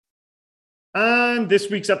On this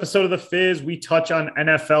week's episode of The Fizz, we touch on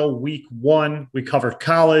NFL Week 1. We covered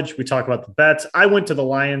college. We talk about the bets. I went to the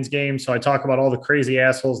Lions game, so I talk about all the crazy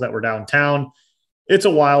assholes that were downtown. It's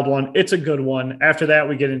a wild one. It's a good one. After that,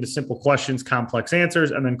 we get into simple questions, complex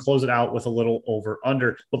answers, and then close it out with a little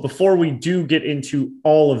over-under. But before we do get into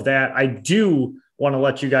all of that, I do want to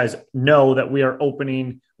let you guys know that we are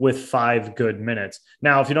opening with 5 good minutes.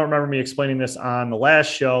 Now, if you don't remember me explaining this on the last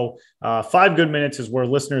show, 5 good minutes is where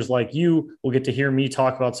listeners like you will get to hear me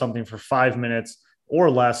talk about something for 5 minutes or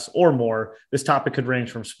less or more. This topic could range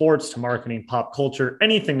from sports to marketing, pop culture,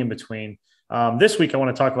 anything in between. This week, I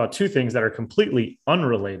want to talk about 2 things that are completely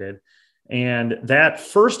unrelated. And that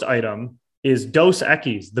first item is Dos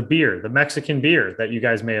Equis, the beer, the Mexican beer that you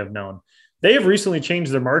guys may have known. They have recently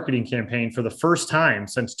changed their marketing campaign for the first time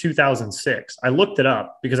since 2006. I looked it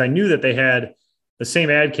up because I knew that they had the same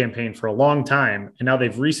ad campaign for a long time, and now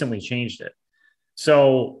they've recently changed it.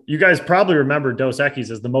 So you guys probably remember Dos Equis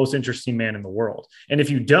as the most interesting man in the world. And if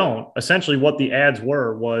you don't, essentially what the ads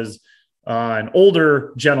were was an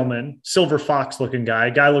older gentleman, silver fox looking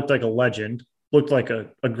guy looked like a legend, looked like a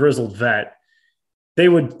grizzled vet. They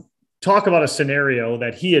would talk about a scenario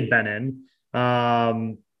that he had been in,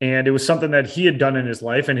 and it was something that he had done in his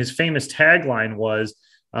life. And his famous tagline was,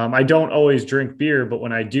 I don't always drink beer, but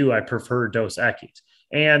when I do, I prefer Dos Equis.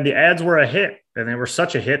 And the ads were a hit, and they were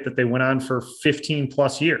such a hit that they went on for 15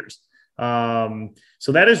 plus years. So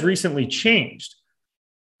that has recently changed.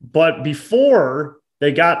 But before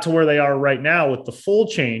they got to where they are right now with the full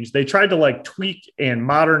change, they tried to tweak and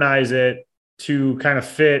modernize it to kind of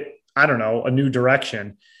fit, I don't know, a new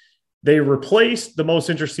direction. They replaced the most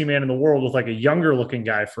interesting man in the world with a younger looking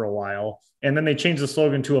guy for a while. And then they changed the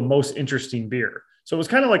slogan to a most interesting beer. So it was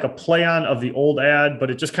kind of like a play on of the old ad, but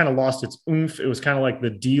it just kind of lost its oomph. It was kind of like the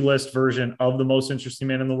D-list version of the most interesting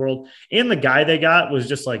man in the world. And the guy they got was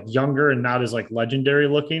just younger and not as legendary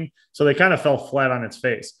looking. So they kind of fell flat on its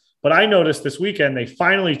face. But I noticed this weekend, they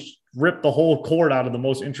finally ripped the whole cord out of the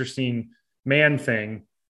most interesting man thing.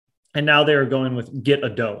 And now they are going with get a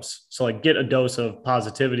dose. So get a dose of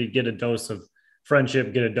positivity, get a dose of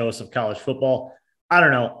friendship, get a dose of college football. I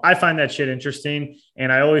don't know. I find that shit interesting.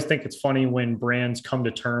 And I always think it's funny when brands come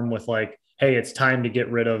to term with hey, it's time to get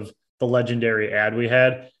rid of the legendary ad we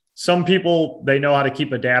had. Some people, they know how to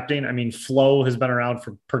keep adapting. I mean, Flow has been around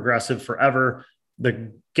for Progressive forever.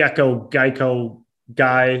 The Geico Gecko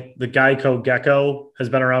has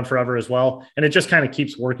been around forever as well. And it just kind of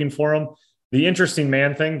keeps working for them. The interesting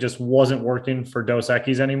man thing just wasn't working for Dos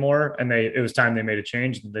Equis anymore. And it was time they made a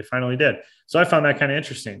change, and they finally did. So I found that kind of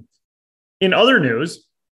interesting. In other news,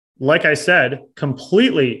 like I said,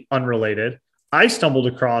 completely unrelated, I stumbled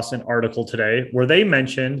across an article today where they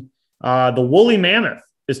mentioned the woolly mammoth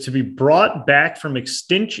is to be brought back from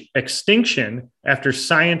extinction after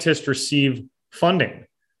scientists receive funding.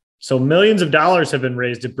 So millions of dollars have been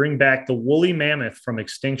raised to bring back the woolly mammoth from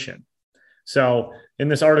extinction. So in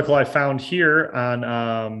this article I found here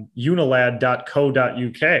on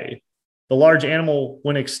unilad.co.uk, the large animal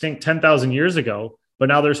went extinct 10,000 years ago, but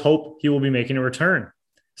now there's hope he will be making a return.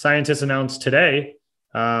 Scientists announced today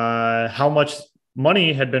how much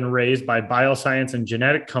money had been raised by bioscience and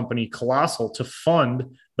genetic company Colossal to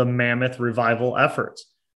fund the mammoth revival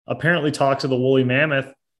efforts. Apparently talks of the woolly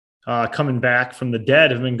mammoth coming back from the dead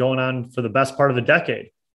have been going on for the best part of a decade,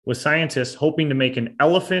 with scientists hoping to make an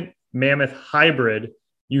elephant mammoth hybrid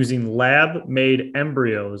using lab-made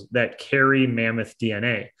embryos that carry mammoth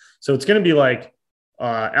DNA. So it's going to be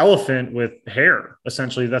elephant with hair,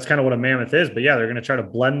 essentially. That's kind of what a mammoth is. But yeah, they're going to try to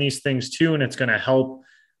blend these things too, and it's going to help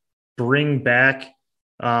bring back,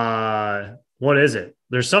 what is it?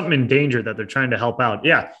 There's something endangered that they're trying to help out.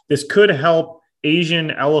 Yeah, this could help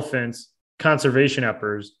Asian elephants conservation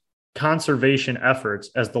efforts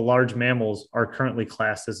as the large mammals are currently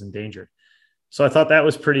classed as endangered. So I thought that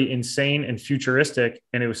was pretty insane and futuristic,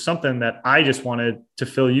 and it was something that I just wanted to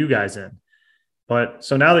fill you guys in. But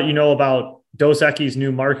so now that you know about Dos Equis'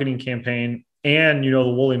 new marketing campaign and the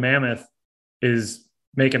woolly mammoth is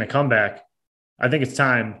making a comeback, I think it's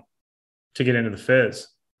time to get into the fizz.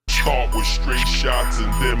 Start with straight shots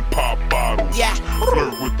and then pop bottles. Yeah.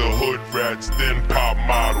 Flirt with the hood rats, then pop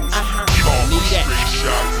models. Start with straight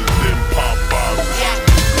shots and then pop bottles. Yeah.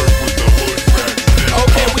 Flirt with the hood rats, then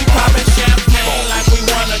okay, we poppin' champagne like we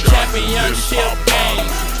won a championship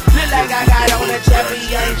game. Look like I got on a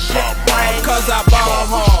championship ring. Cause I ball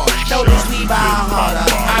hard. Notice we ball harder.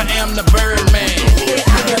 I am the Birdman. Yeah,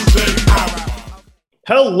 I am big.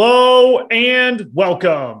 Hello and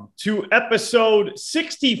welcome to episode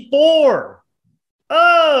 64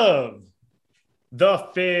 of The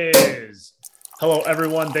Fizz. Hello,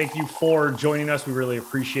 everyone. Thank you for joining us. We really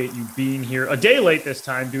appreciate you being here. A day late this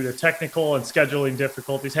time due to technical and scheduling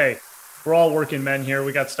difficulties. Hey, we're all working men here.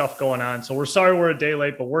 We got stuff going on. So we're sorry we're a day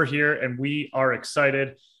late, but we're here and we are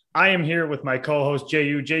excited. I am here with my co-host,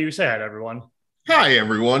 JU. JU, say hi to everyone. Hi,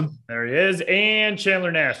 everyone. There he is. And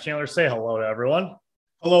Chandler Nash. Chandler, say hello to everyone.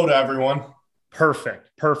 Hello to everyone. Perfect.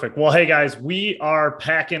 Well, hey, guys, we are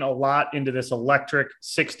packing a lot into this electric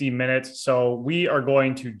 60 minutes. So we are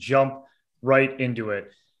going to jump right into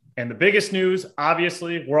it. And the biggest news,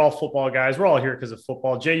 obviously, we're all football guys. We're all here because of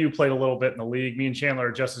football. JU played a little bit in the league. Me and Chandler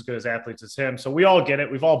are just as good as athletes as him. So we all get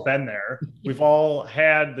it. We've all been there. We've all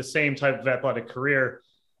had the same type of athletic career.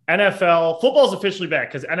 NFL, football is officially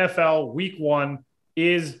back because NFL week 1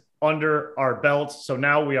 is under our belts. So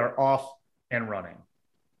now we are off and running.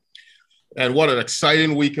 And what an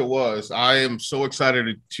exciting week it was. I am so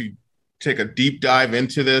excited to take a deep dive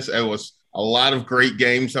into this. It was a lot of great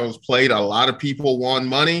games that was played. A lot of people won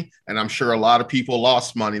money, and I'm sure a lot of people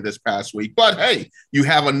lost money this past week. But, hey, you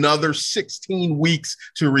have another 16 weeks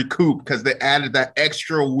to recoup because they added that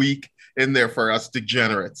extra week in there for us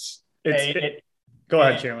degenerates. Go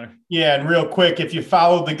ahead, Chandler. Yeah, and real quick, if you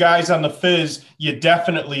followed the guys on the Fizz, you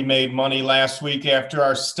definitely made money last week after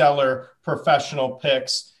our stellar professional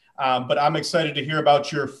picks. But I'm excited to hear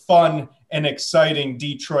about your fun and exciting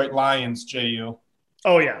Detroit Lions, JU.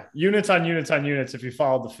 Oh, yeah. Units on units if you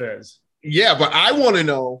followed the Fizz. Yeah, but I want to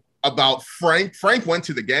know about Frank. Frank went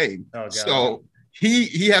to the game. Oh, God. So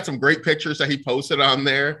he had some great pictures that he posted on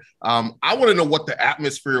there. I want to know what the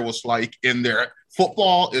atmosphere was like in there.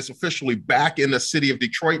 Football is officially back in the city of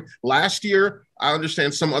Detroit. Last year, I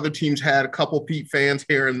understand some other teams had a couple Pete fans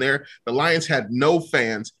here and there. The Lions had no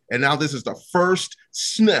fans, and now this is the first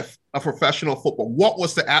sniff of professional football. What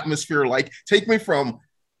was the atmosphere like? Take me from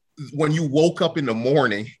when you woke up in the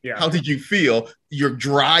morning. Yeah. How did you feel? Your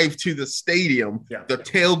drive to the stadium, the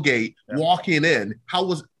tailgate, walking in. How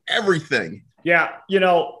was everything? Yeah,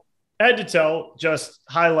 head to toe, just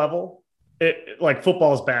high level. Like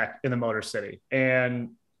football is back in the Motor City,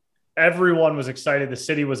 and everyone was excited. The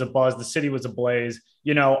city was abuzz. The city was ablaze.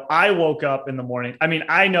 I woke up in the morning. I mean,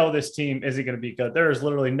 I know this team isn't going to be good. There is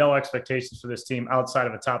literally no expectations for this team outside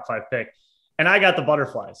of a top 5 pick. And I got the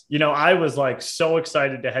butterflies. I was like so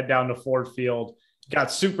excited to head down to Ford Field,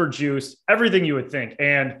 got super juiced, everything you would think.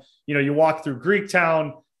 And, you walk through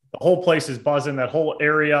Greektown, the whole place is buzzing. That whole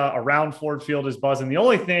area around Ford Field is buzzing. The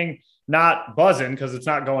only thing not buzzing because it's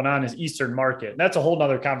not going on is Eastern Market. And that's a whole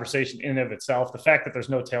nother conversation in and of itself. The fact that there's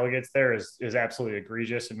no tailgates there is absolutely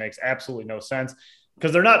egregious. It makes absolutely no sense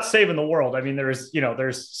because they're not saving the world. I mean, there's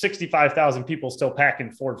 65,000 people still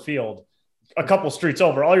packing Ford Field a couple streets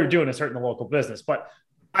over. All you're doing is hurting the local business. But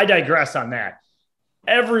I digress on that.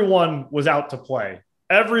 Everyone was out to play.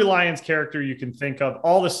 Every Lions character you can think of,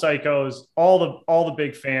 all the psychos, all the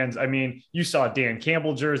big fans. I mean, you saw Dan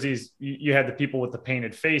Campbell jerseys. You had the people with the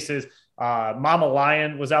painted faces. Mama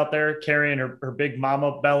Lion was out there carrying her big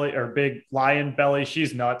mama belly or big lion belly.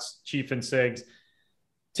 She's nuts. Chief and Sigs.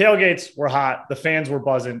 Tailgates were hot. The fans were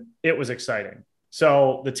buzzing. It was exciting.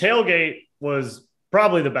 So the tailgate was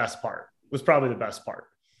probably the best part.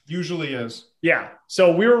 Usually is. Yeah.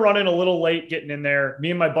 So we were running a little late getting in there. Me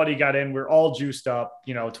and my buddy got in. We're all juiced up,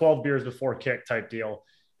 12 beers before kick type deal.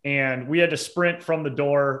 And we had to sprint from the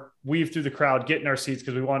door, weave through the crowd, get in our seats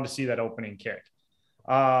because we wanted to see that opening kick.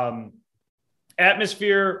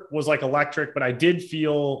 Atmosphere was like electric, but I did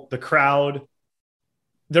feel the crowd.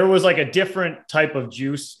 There was like a different type of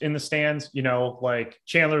juice in the stands, like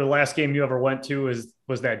Chandler, the last game you ever went to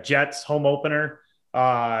was that Jets home opener.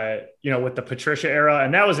 With the Patricia era.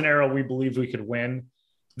 And that was an era we believed we could win.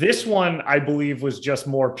 This one, I believe, was just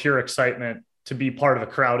more pure excitement to be part of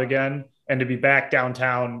the crowd again and to be back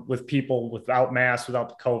downtown with people without masks, without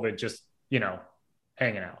the COVID, just,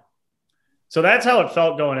 hanging out. So that's how it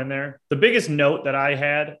felt going in there. The biggest note that I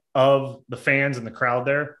had of the fans and the crowd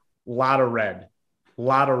there, a lot of red.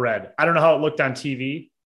 I don't know how it looked on TV.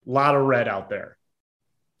 A lot of red out there.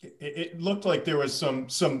 It looked like there was some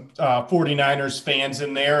 49ers fans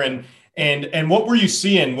in there. And what were you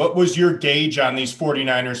seeing? What was your gauge on these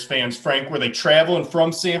 49ers fans, Frank? Were they traveling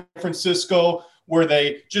from San Francisco? Were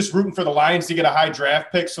they just rooting for the Lions to get a high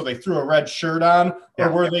draft pick so they threw a red shirt on?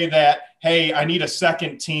 Or were they that, hey, I need a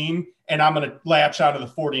second team and I'm going to latch onto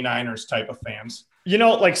the 49ers type of fans?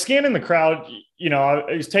 Like scanning the crowd, I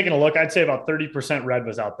was taking a look. I'd say about 30% red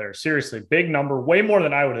was out there. Seriously, big number, way more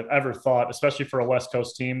than I would have ever thought, especially for a West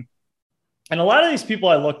Coast team. And a lot of these people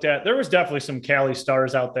I looked at, there was definitely some Cali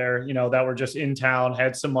stars out there, that were just in town,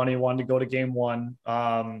 had some money, wanted to go to game one.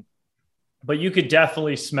 But you could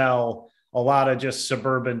definitely smell a lot of just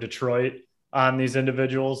suburban Detroit on these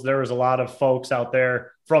individuals. There was a lot of folks out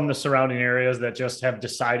there from the surrounding areas that just have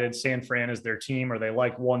decided San Fran is their team, or they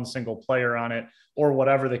like one single player on it, or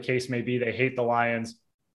whatever the case may be. They hate the Lions.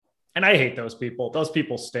 And I hate those people. Those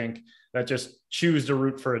people stink that just choose to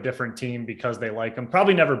root for a different team because they like them.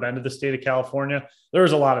 Probably never been to the state of California.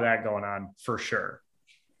 There's a lot of that going on for sure.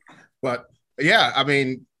 But yeah, I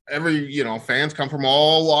mean, fans come from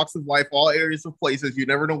all walks of life, all areas of places. You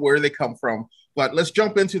never know where they come from. But let's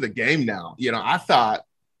jump into the game now. I thought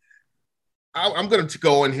I'm going to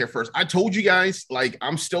go in here first. I told you guys,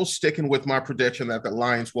 I'm still sticking with my prediction that the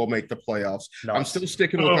Lions will make the playoffs. No. I'm still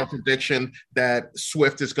sticking with my prediction that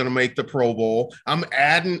Swift is going to make the Pro Bowl.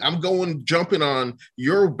 Jumping on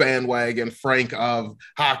your bandwagon, Frank, of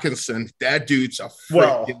Hawkinson. That dude's a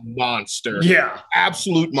freaking monster. Yeah.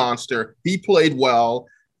 Absolute monster. He played well.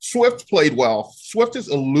 Swift played well. Swift is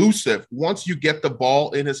elusive. Once you get the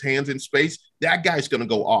ball in his hands in space, that guy's going to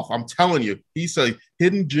go off. I'm telling you, he's a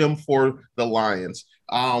hidden gem for the Lions.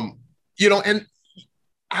 And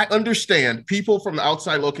I understand people from the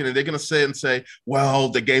outside looking, and they're going to say, well,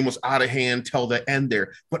 the game was out of hand till the end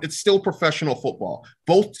there, but it's still professional football.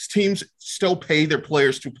 Both teams still pay their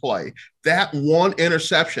players to play. That one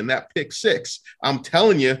interception, that pick six, I'm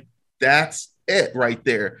telling you, that's it right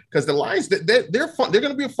there, because the Lions, they're fun. They're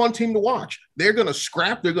going to be a fun team to watch. They're going to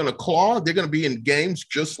scrap. They're going to claw. They're going to be in games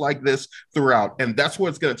just like this throughout, and that's what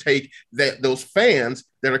it's going to take. Those fans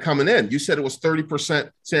that are coming in. You said it was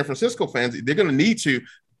 30% San Francisco fans. They're going to need to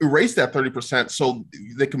erase that 30% so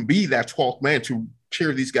they can be that 12th man to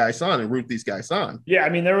cheer these guys on and root these guys on. Yeah, I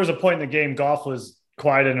mean, there was a point in the game, Goff was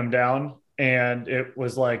quieting them down, and it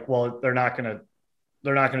was like, well, they're not going to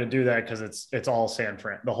do that because it's all San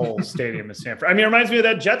Fran. The whole stadium is San Fran. I mean, it reminds me of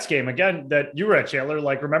that Jets game again that you were at, Chandler.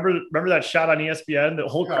 Remember that shot on ESPN? The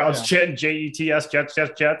whole crowd's chanting Jets, Jets,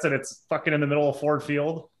 Jets, and it's fucking in the middle of Ford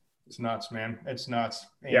Field. It's nuts, man. It's nuts.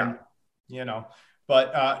 And,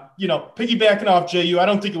 But, piggybacking off JU, I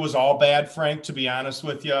don't think it was all bad, Frank, to be honest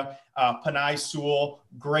with you. Penei Sewell,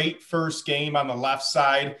 great first game on the left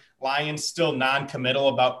side. Lions still non-committal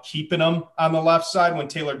about keeping him on the left side when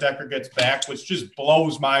Taylor Decker gets back, which just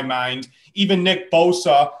blows my mind. Even Nick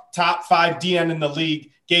Bosa, top 5 DN in the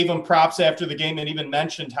league, gave him props after the game and even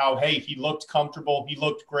mentioned how, hey, he looked comfortable. He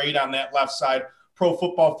looked great on that left side. Pro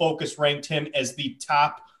Football Focus ranked him as the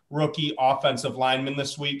top rookie offensive lineman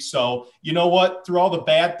this week. So you know what? Through all the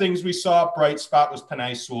bad things we saw, bright spot was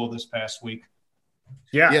Penei Sewell this past week.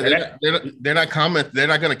 Yeah, they're not going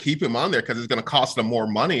to keep him on there because it's going to cost them more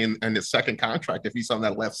money in his second contract if he's on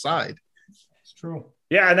that left side. It's true.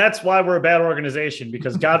 Yeah, and that's why we're a bad organization,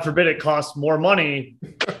 because God forbid it costs more money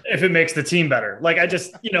if it makes the team better.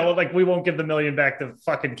 We won't give the $1 million back to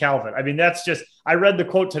fucking Calvin. I mean, that's just – I read the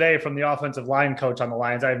quote today from the offensive line coach on the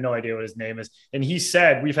Lions. I have no idea what his name is. And he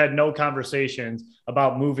said, we've had no conversations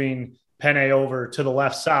about moving Penei over to the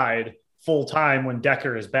left side full time when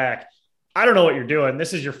Decker is back. I don't know what you're doing.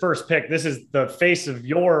 This is your first pick. This is the face of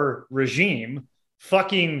your regime.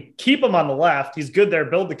 Fucking keep him on the left. He's good there.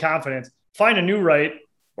 Build the confidence. Find a new right,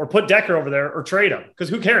 or put Decker over there, or trade him. Because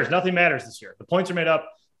who cares? Nothing matters this year. The points are made up.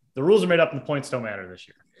 The rules are made up, and the points don't matter this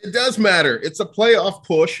year. It does matter. It's a playoff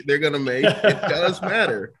push they're going to make. It does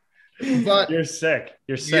matter. But you're sick.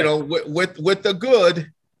 You're sick. With the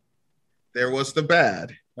good, there was the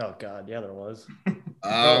bad. Oh, God. Yeah, there was.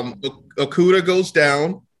 Okudah goes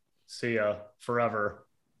down. See ya forever.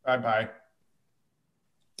 Bye-bye.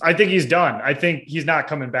 I think he's done. I think he's not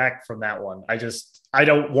coming back from that one. I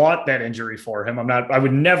don't want that injury for him. I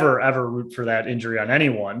would never, ever root for that injury on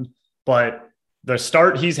anyone, but the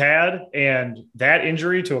start he's had and that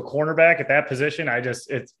injury to a cornerback at that position,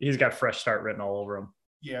 he's got fresh start written all over him.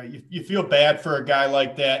 Yeah. You feel bad for a guy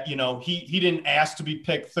like that. He didn't ask to be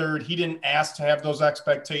picked third. He didn't ask to have those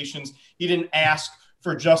expectations. He didn't ask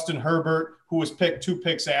for Justin Herbert, who was picked 2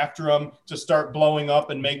 picks after him, to start blowing up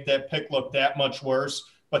and make that pick look that much worse.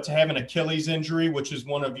 But to have an Achilles injury, which is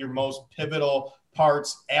one of your most pivotal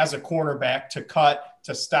parts as a cornerback, to cut,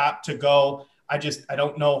 to stop, to go, I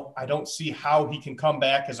don't know. I don't see how he can come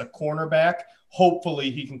back as a cornerback. Hopefully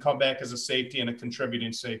he can come back as a safety and a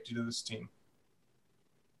contributing safety to this team.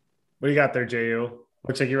 What do you got there, JU?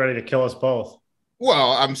 Looks like you're ready to kill us both.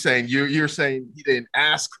 Well, I'm saying you're saying he didn't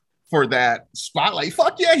ask for that spotlight.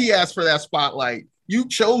 Fuck yeah, he asked for that spotlight. You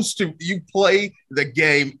play the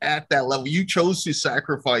game at that level. You chose to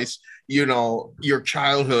sacrifice, your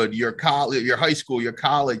childhood, your college, your high school, your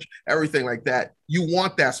college, everything like that. You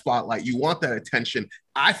want that spotlight. You want that attention.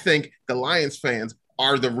 I think the Lions fans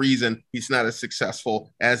are the reason he's not as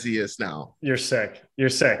successful as he is now. You're sick. You're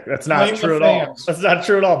sick. That's not true at all. That's not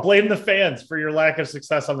true at all. Blame the fans for your lack of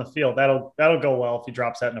success on the field. That'll go well if he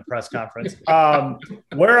drops that in a press conference.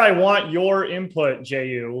 Where I want your input,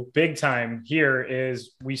 JU, big time here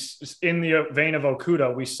is in the vein of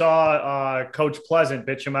Okudah, we saw Coach Pleasant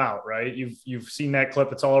bitch him out, right? You've seen that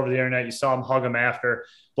clip. It's all over the internet. You saw him hug him after,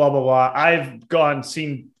 blah, blah, blah. I've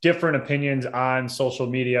seen different opinions on social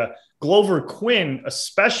media. Glover Quinn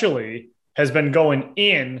especially has been going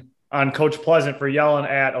in on Coach Pleasant for yelling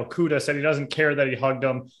at Okudah, said he doesn't care that he hugged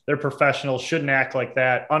him. They're professionals, shouldn't act like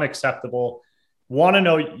that, unacceptable. Want to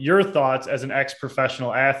know your thoughts as an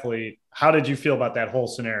ex-professional athlete. How did you feel about that whole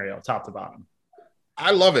scenario, top to bottom?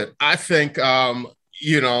 I love it. I think,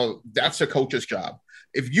 that's a coach's job.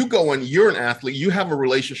 If you go and you're an athlete, you have a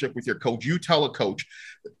relationship with your coach, you tell a coach.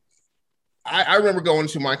 I remember going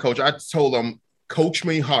to my coach. I told him, coach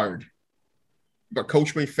me hard, but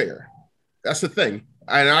coach me fair. That's the thing.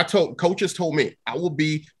 And coaches told me, I will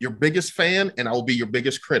be your biggest fan and I will be your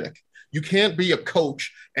biggest critic. You can't be a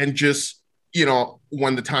coach and just,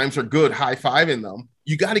 when the times are good, high-fiving them.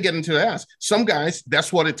 You got to get into the ass. Some guys,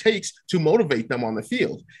 that's what it takes to motivate them on the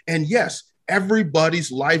field. And yes,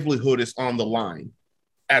 everybody's livelihood is on the line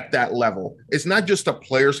at that level. It's not just a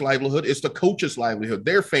player's livelihood, it's the coach's livelihood,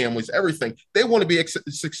 their families, everything. They want to be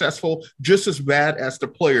successful just as bad as the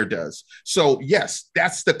player does. So yes,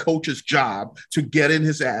 that's the coach's job, to get in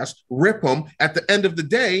his ass, rip him. At the end of the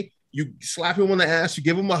day, you slap him on the ass, you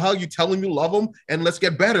give him a hug, you tell him you love him, and let's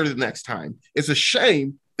get better the next time. It's a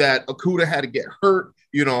shame that Okudah had to get hurt,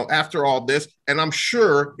 after all this. And I'm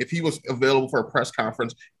sure if he was available for a press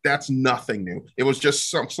conference, that's nothing new. It was just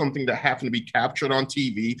something that happened to be captured on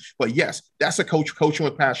TV. But yes, that's a coach coaching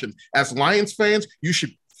with passion. As Lions fans, you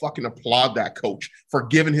should fucking applaud that coach for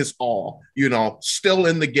giving his all, still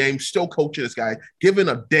in the game, still coaching this guy, giving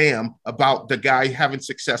a damn about the guy having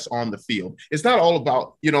success on the field. It's not all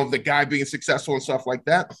about, the guy being successful and stuff like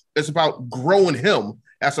that. It's about growing him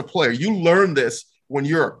as a player. You learn this when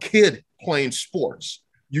you're a kid playing sports.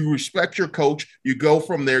 You respect your coach. You go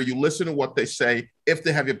from there. You listen to what they say if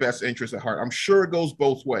they have your best interest at heart. I'm sure it goes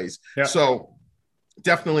both ways. Yeah. So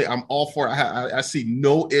definitely, I'm all for it. I see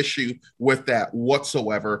no issue with that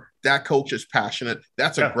whatsoever. That coach is passionate.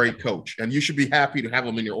 That's a great coach. And you should be happy to have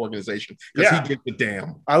him in your organization because he gives a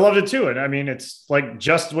damn. I loved it too. And I mean, it's like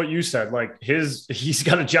just what you said, like he's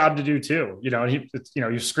got a job to do too.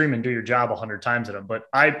 You're screaming, do your job 100 times at him. But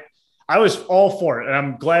I was all for it. And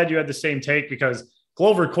I'm glad you had the same take, because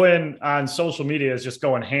Glover Quinn on social media is just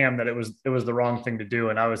going ham that it was the wrong thing to do.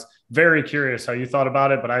 And I was very curious how you thought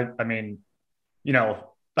about it. But I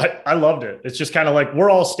loved it. It's just kind of like, we're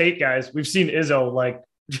all state guys. We've seen Izzo like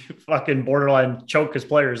fucking borderline choke his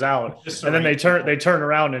players out. And then they turn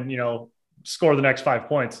around and, score the next 5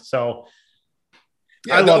 points. So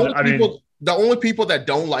I love it. The only people that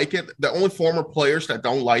don't like it, the only former players that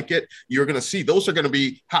don't like it, you're going to see, those are going to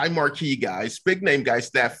be high marquee guys, big name guys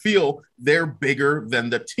that feel they're bigger than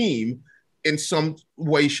the team in some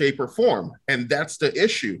way, shape, or form. And that's the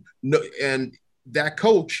issue. No, and that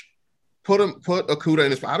coach put Okudah in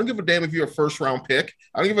his. I don't give a damn if you're a first round pick.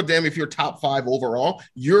 I don't give a damn if you're top 5 overall.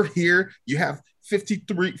 You're here. You have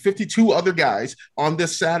 52 other guys on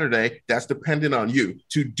this Saturday that's dependent on you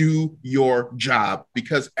to do your job,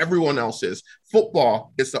 because everyone else is.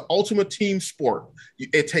 Football is the ultimate team sport.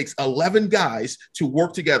 It takes 11 guys to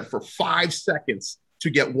work together for 5 seconds to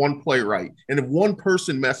get one play right. And if one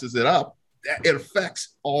person messes it up, it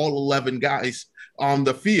affects all 11 guys on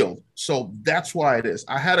the field. So that's why it is.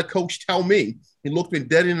 I had a coach tell me, he looked me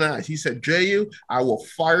dead in the eyes. He said, "JU, I will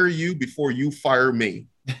fire you before you fire me."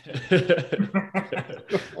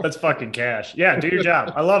 That's fucking cash. Yeah, do your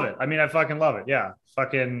job. I love it. I mean, I fucking love it. Yeah,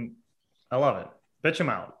 I love it. Bitch him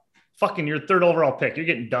out. Fucking your 3rd overall pick. You're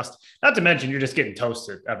getting dusted. Not to mention, you're just getting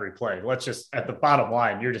toasted every play. Let's just, at the bottom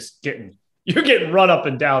line, you're getting run up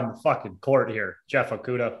and down the fucking court here. Jeff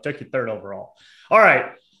Okudah took you 3rd overall. All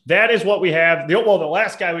right. That is what we have. The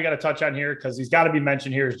last guy we got to touch on here, because he's got to be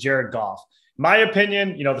mentioned here, is Jared Goff. My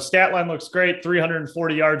opinion, the stat line looks great,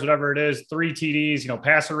 340 yards, whatever it is, 3 TDs,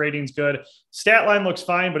 passer rating's good. Stat line looks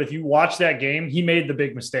fine, but if you watch that game, he made the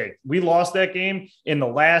big mistake. We lost that game in the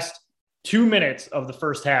last 2 minutes of the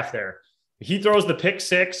first half there. He throws the pick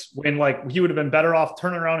 6 when he would have been better off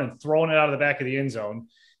turning around and throwing it out of the back of the end zone.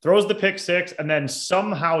 Throws the pick 6, and then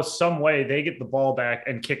somehow, some way, they get the ball back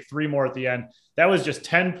and kick 3 more at the end. That was just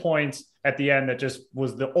 10 points at the end. That just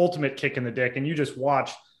was the ultimate kick in the dick. And you just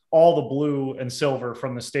watched all the blue and silver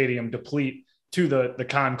from the stadium deplete to the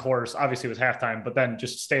concourse. Obviously, it was halftime, but then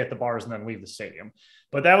just stay at the bars and then leave the stadium.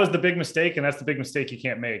 But that was the big mistake, and that's the big mistake you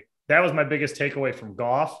can't make. That was my biggest takeaway from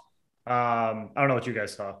Goff. I don't know what you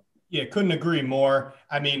guys saw. Yeah, couldn't agree more.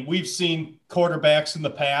 I mean, we've seen quarterbacks in the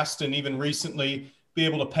past and even recently be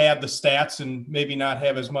able to pad the stats and maybe not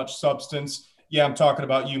have as much substance. Yeah, I'm talking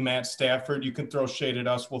about you, Matt Stafford. You can throw shade at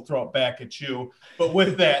us. We'll throw it back at you. But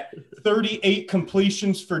with that, 38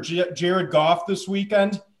 completions for Jared Goff this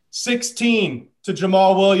weekend, 16 to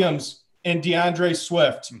Jamal Williams and DeAndre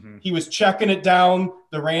Swift. Mm-hmm. He was checking it down.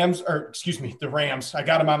 The Rams. I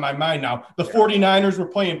got him on my mind now. The 49ers were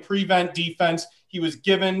playing prevent defense. He was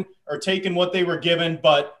given or taking what they were given,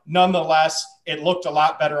 but nonetheless, it looked a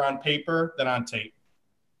lot better on paper than on tape.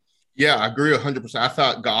 Yeah, I agree 100%. I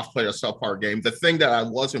thought Goff played a subpar game. The thing that I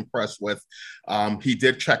was impressed with, he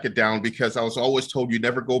did check it down because I was always told you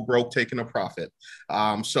never go broke taking a profit.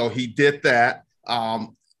 So he did that.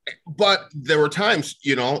 But there were times,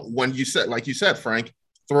 when you said, like you said, Frank,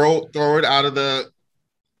 throw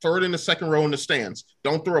it in the second row in the stands.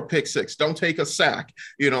 Don't throw a pick six. Don't take a sack.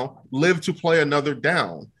 Live to play another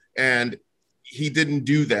down. And he didn't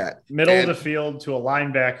do that. Middle of the field to a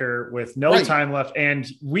linebacker with no time left. And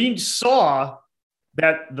we saw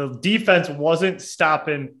that the defense wasn't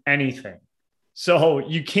stopping anything. So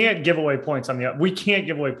you can't give away points we can't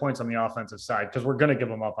give away points on the offensive side because we're going to give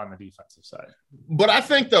them up on the defensive side. But I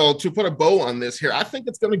think, though, to put a bow on this here, I think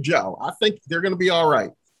it's going to gel. I think they're going to be all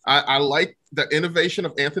right. I like the innovation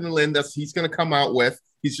of Anthony Lynn that he's going to come out with.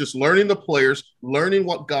 He's just learning the players, learning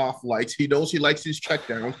what Goff likes. He knows he likes these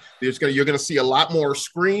checkdowns. You're going to see a lot more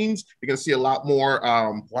screens. You're going to see a lot more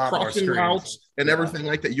crossing routes and everything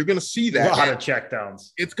like that. You're going to see that. A lot of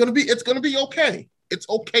checkdowns. It's going to be okay. It's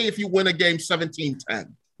okay if you win a game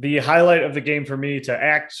 17-10. The highlight of the game for me, to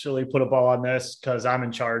actually put a ball on this because I'm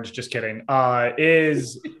in charge, just kidding,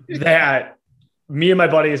 is that me and my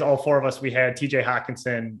buddies, all four of us, we had TJ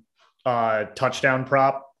Hawkinson touchdown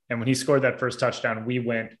prop. And when he scored that first touchdown, we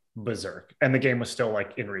went berserk and the game was still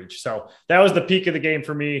in reach. So that was the peak of the game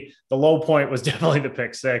for me. The low point was definitely the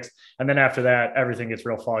pick six. And then after that, everything gets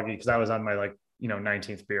real foggy because I was on my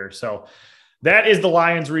 19th beer. So that is the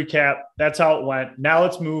Lions recap. That's how it went. Now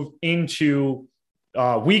let's move into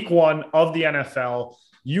week one of the NFL.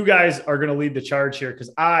 You guys are going to lead the charge here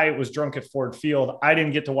because I was drunk at Ford Field. I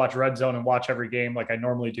didn't get to watch Red Zone and watch every game like I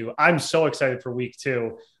normally do. I'm so excited for week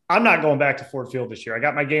two. I'm not going back to Ford Field this year. I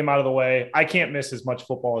got my game out of the way. I can't miss as much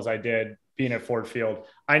football as I did being at Ford Field.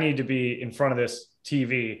 I need to be in front of this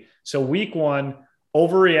TV. So week one,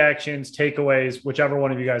 overreactions, takeaways, whichever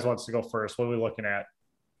one of you guys wants to go first. What are we looking at?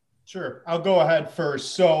 Sure. I'll go ahead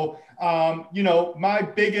first. So, my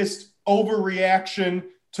biggest overreaction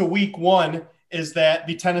to week one is that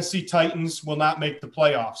the Tennessee Titans will not make the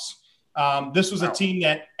playoffs. This was a team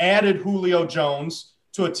that added Julio Jones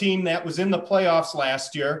to a team that was in the playoffs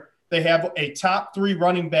last year. They have a top 3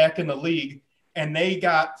 running back in the league, and they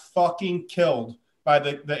got fucking killed by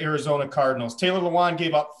the Arizona Cardinals. Taylor Lewan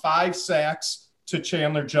gave up 5 sacks to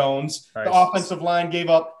Chandler Jones. Nice. The offensive line gave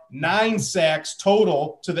up 9 sacks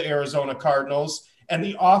total to the Arizona Cardinals, and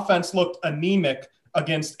the offense looked anemic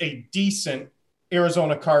against a decent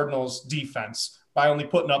Arizona Cardinals defense by only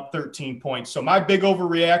putting up 13 points. So my big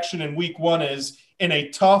overreaction in week one is in a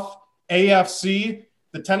tough AFC,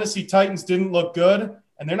 the Tennessee Titans didn't look good,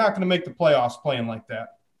 and they're not going to make the playoffs playing like that.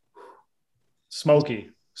 Smoky,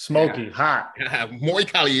 hot. Muy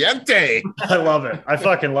caliente. I love it. I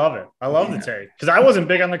fucking love it. I love the take because I wasn't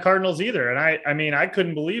big on the Cardinals either, and I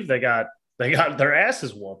couldn't believe they got their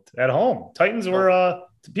asses whooped at home. Titans were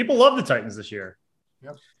people love the Titans this year.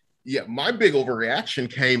 Yep. Yeah, my big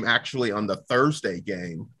overreaction came actually on the Thursday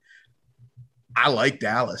game. I like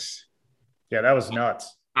Dallas. Yeah, that was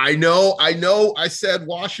nuts. I know. I said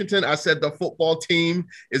Washington. I said the football team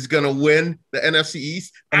is going to win the NFC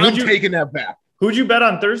East. I'm taking that back. Who'd you bet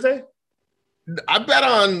on Thursday? I bet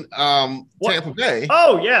on Tampa Bay.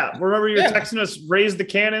 Oh, yeah. Remember you were texting us, raise the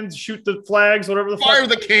cannons, shoot the flags, whatever the Fire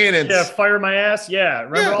the cannons. Yeah, fire my ass. Yeah.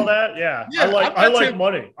 Remember all that? Yeah. I like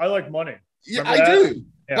money. I like money. Yeah, I do.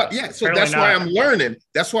 Yeah. But so apparently that's why I'm learning.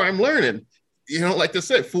 That's why I'm learning. Like they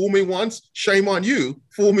said, fool me once, shame on you.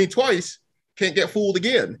 Fool me twice, can't get fooled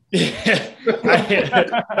again. There's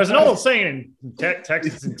an old saying in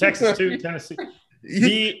Texas too, Tennessee.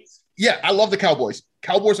 Yeah, I love the Cowboys.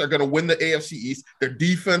 Cowboys are going to win the AFC East. Their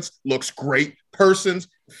defense looks great. Persons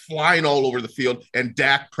flying all over the field, and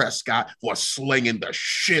Dak Prescott was slinging the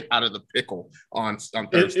shit out of the pickle on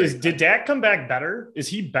Thursday. Did Dak come back better? Is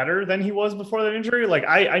he better than he was before that injury?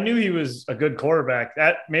 I knew he was a good quarterback.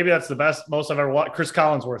 Maybe that's the most I've ever watched. Chris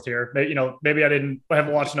Collinsworth here. Maybe I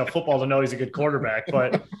haven't watched enough football to know he's a good quarterback,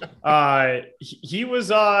 but he was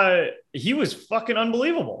fucking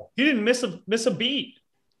unbelievable. He didn't miss a beat.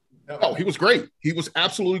 Oh, he was great. He was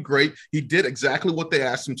absolutely great. He did exactly what they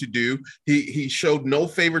asked him to do. He showed no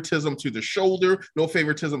favoritism to the shoulder, no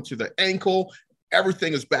favoritism to the ankle.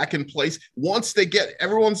 Everything is back in place. Once they get,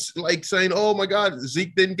 everyone's like saying, oh my God,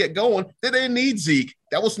 Zeke didn't get going. They didn't need Zeke.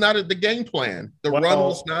 That was not the game plan. The run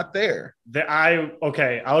was not there. I'll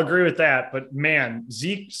agree with that. But man,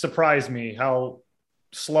 Zeke surprised me how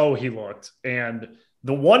slow he looked. And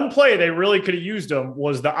the one play they really could have used him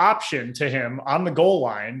was the option to him on the goal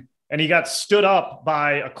line. And he got stood up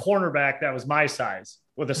by a cornerback that was my size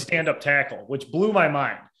with a stand-up tackle, which blew my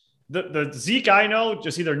mind. The Zeke I know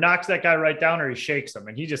just either knocks that guy right down or he shakes him,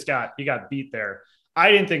 and he got beat there.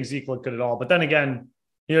 I didn't think Zeke looked good at all. But then again,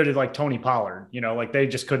 he did like Tony Pollard, like they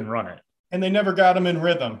just couldn't run it. And they never got him in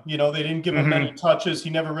rhythm. They didn't give him many touches. He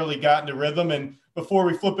never really got into rhythm. And before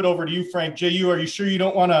we flip it over to you, Frank, JU, are you sure you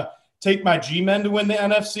don't want to take my G-men to win the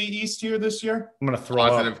NFC East here this year? I'm going to throw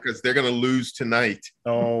positive because they're going to lose tonight.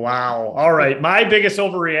 Oh, wow. All right. My biggest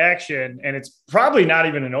overreaction, and it's probably not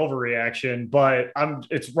even an overreaction, but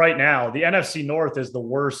it's right now. The NFC North is the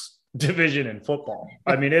worst division in football.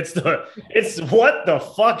 I mean, it's what the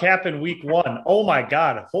fuck happened week 1? Oh my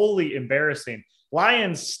God. Wholly embarrassing.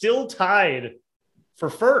 Lions still tied for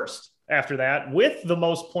first after that with the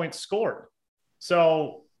most points scored.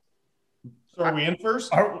 So are we in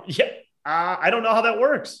first? I don't know how that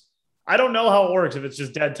works. I don't know how it works if it's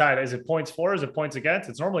just dead tied. Is it points for? Is it points against?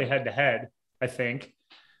 It's normally head to head, I think.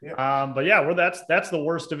 Yeah. But yeah, that's the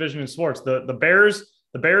worst division in sports. The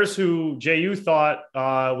Bears who JU thought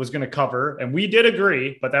was going to cover, and we did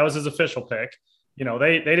agree, but that was his official pick. They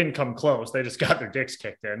didn't come close. They just got their dicks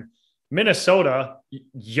kicked in. Minnesota,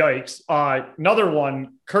 yikes. Another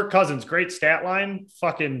one, Kirk Cousins, great stat line,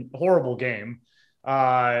 fucking horrible game.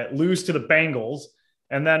 Lose to the Bengals.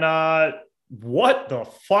 And then what the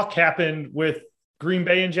fuck happened with Green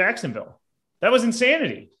Bay and Jacksonville? That was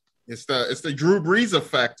insanity. It's the Drew Brees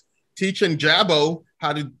effect, teaching Jabbo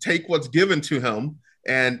how to take what's given to him.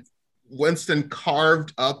 And Winston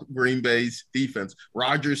carved up Green Bay's defense.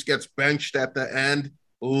 Rodgers gets benched at the end.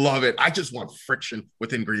 Love it. I just want friction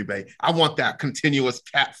within Green Bay. I want that continuous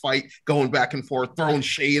cat fight going back and forth, throwing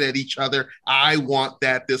shade at each other. I want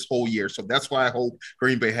that this whole year. So that's why I hope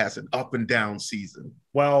Green Bay has an up and down season.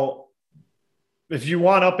 Well, if you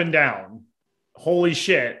want up and down, holy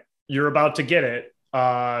shit, you're about to get it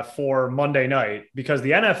for Monday night, because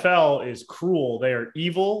the NFL is cruel. They are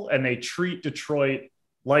evil and they treat Detroit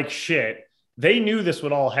like shit. They knew this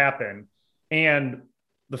would all happen. And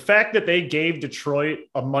the fact that they gave Detroit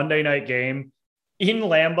a Monday night game in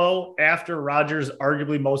Lambeau after Rodgers'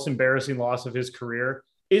 arguably most embarrassing loss of his career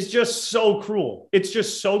is just so cruel. It's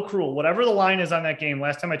just so cruel. Whatever the line is on that game,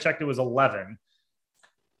 last time I checked, it was 11.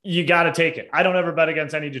 You got to take it. I don't ever bet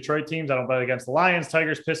against any Detroit teams. I don't bet against the Lions,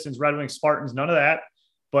 Tigers, Pistons, Red Wings, Spartans, none of that.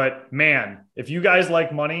 But man, if you guys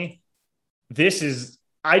like money,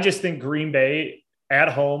 I just think Green Bay at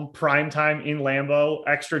home, primetime in Lambeau,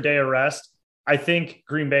 extra day of rest. I think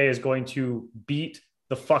Green Bay is going to beat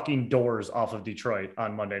the fucking doors off of Detroit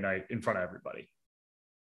on Monday night in front of everybody.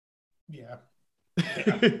 Yeah.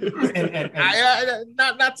 and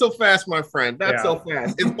not so fast, my friend. Not so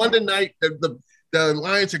fast. It's Monday night. The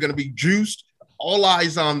Lions are going to be juiced. All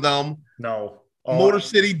eyes on them. No. Motor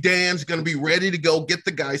City Dan's going to be ready to go get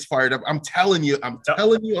the guys fired up. I'm telling you.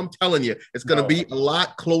 It's going to be a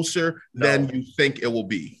lot closer than you think it will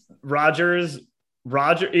be. Rodgers'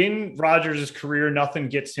 career, nothing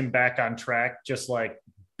gets him back on track, just like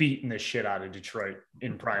beating the shit out of Detroit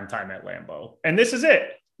in prime time at Lambeau. And this is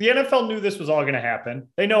it. The NFL knew this was all going to happen.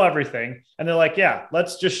 They know everything. And they're like, yeah,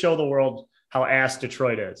 let's just show the world how ass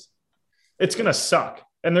Detroit is. It's going to suck.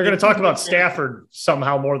 And they're going to talk about Stafford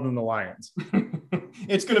somehow more than the Lions.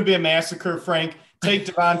 It's going to be a massacre, Frank. Take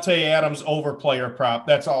Devontae Adams over player prop.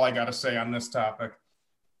 That's all I got to say on this topic.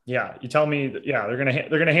 Yeah, you tell me. Yeah, they're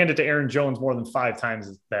gonna hand it to Aaron Jones more than 5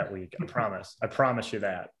 times that week. I promise. I promise you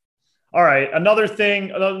that. All right, another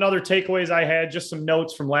takeaways I had, just some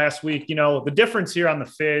notes from last week. The difference here on the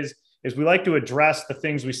Fizz is we like to address the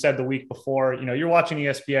things we said the week before. You're watching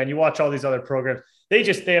ESPN, you watch all these other programs. They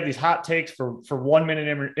have these hot takes for 1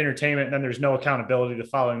 minute entertainment, and then there's no accountability the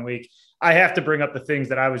following week. I have to bring up the things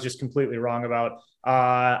that I was just completely wrong about.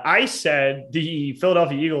 I said the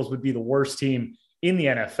Philadelphia Eagles would be the worst team in the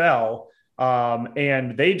NFL,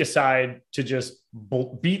 and they decide to just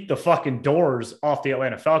beat the fucking doors off the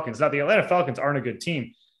Atlanta Falcons. Now, the Atlanta Falcons aren't a good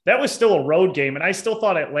team. That was still a road game, and I still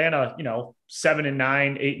thought Atlanta, 7-9,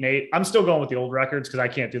 8-8. I'm still going with the old records because I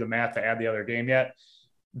can't do the math to add the other game yet.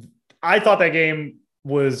 I thought that game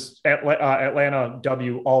was Atlanta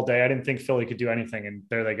W all day. I didn't think Philly could do anything, and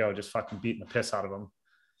there they go, just fucking beating the piss out of them.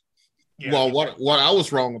 Yeah. Well, what I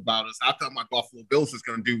was wrong about is I thought my Buffalo Bills was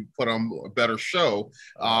going to put on a better show,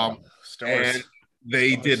 and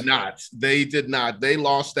they did not. They did not. They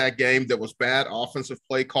lost that game. There was bad offensive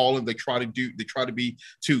play calling. They try to be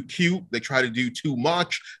too cute. They try to do too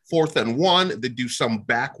much. 4th and 1, they do some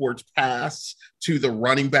backwards pass to the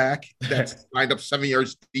running back that's lined up 7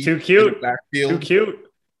 yards deep. Too cute. In the backfield. Too cute.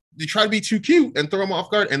 They try to be too cute and throw them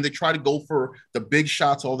off guard, and they try to go for the big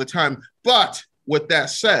shots all the time. But with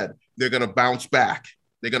that said, they're going to bounce back.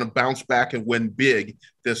 They're going to bounce back and win big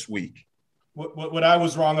this week. What I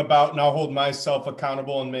was wrong about, and I'll hold myself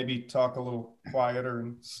accountable and maybe talk a little quieter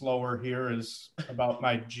and slower here, is about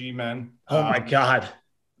my G-men. Oh, my God.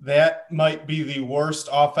 That might be the worst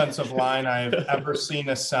offensive line I've ever seen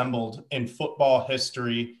assembled in football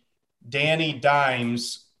history. Danny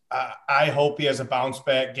Dimes, I hope he has a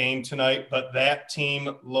bounce-back game tonight, but that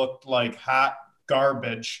team looked like hot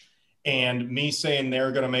garbage. And me saying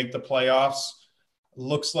they're going to make the playoffs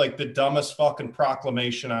looks like the dumbest fucking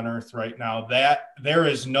proclamation on earth right now. That there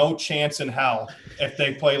is no chance in hell, if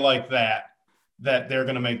they play like that they're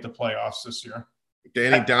going to make the playoffs this year.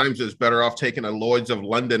 Danny Dimes is better off taking a Lloyd's of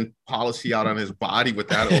London policy out on his body with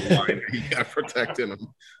that O-line. He got protecting him.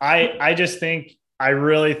 I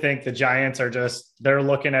really think the Giants are they're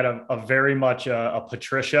looking at a very much a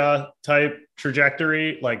Patricia type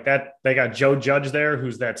trajectory like that. They got Joe Judge there,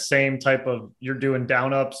 who's that same type of, you're doing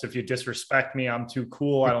down ups. If you disrespect me, I'm too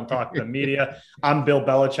cool. I don't talk to the media. I'm Bill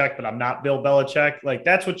Belichick, but I'm not Bill Belichick. Like,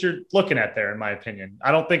 that's what you're looking at there, in my opinion.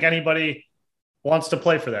 I don't think anybody wants to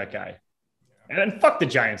play for that guy. And then fuck the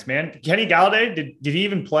Giants, man. Kenny Galladay, did he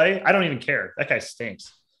even play? I don't even care. That guy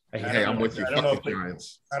stinks. Hey, I'm with you. Fuck the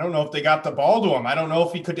Giants. I don't know if they got the ball to him. I don't know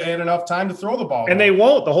if he could add enough time to throw the ball. And they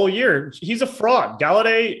won't the whole year. He's a fraud.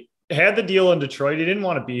 Galladay had the deal in Detroit. He didn't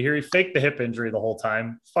want to be here. He faked the hip injury the whole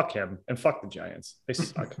time. Fuck him. And fuck the Giants. They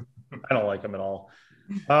suck. I don't like them at all.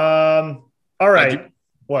 All right.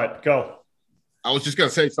 What? Go. I was just going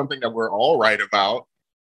to say something that we're all right about.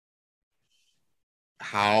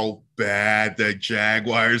 How bad the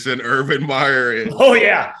Jaguars and Urban Meyer is. Oh,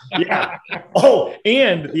 yeah. Yeah. Oh,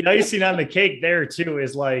 and the icing on the cake there, too,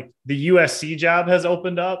 is like the USC job has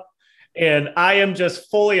opened up. And I am just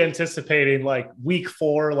fully anticipating like week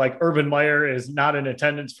 4, like Urban Meyer is not in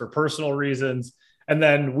attendance for personal reasons. And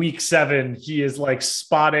then week 7, he is like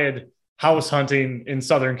spotted house hunting in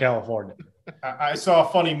Southern California. I saw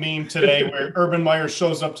a funny meme today where Urban Meyer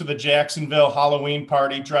shows up to the Jacksonville Halloween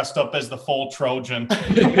party dressed up as the full Trojan.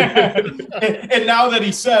 And now that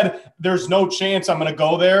he said there's no chance I'm going to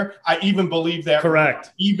go there, I even believe that.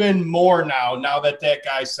 Correct. Even more now that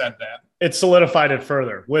guy said that. It solidified it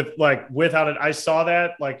further without it. I saw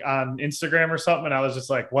that like on Instagram or something. And I was just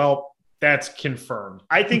like, well, that's confirmed.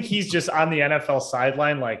 I think he's just on the NFL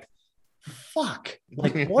sideline. Like, fuck,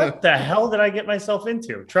 like what the hell did I get myself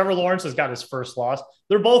into? Trevor Lawrence has got his first loss.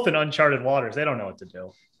 They're both in uncharted waters. They don't know what to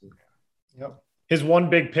do. Yep. His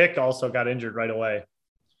one big pick also got injured right away.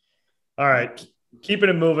 All right. Keeping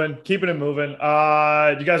it moving. Do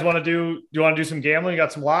you guys want to do some gambling? You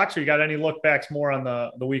got some locks, or you got any look backs more on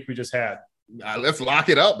the week we just had? Let's lock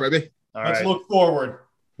it up, baby. Let's look forward.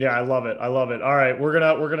 Yeah, I love it. All right.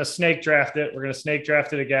 We're gonna snake draft it. We're gonna snake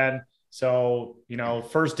draft it again. So,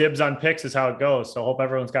 first dibs on picks is how it goes. So hope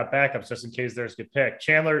everyone's got backups just in case theirs get picked.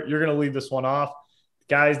 Chandler, you're going to lead this one off.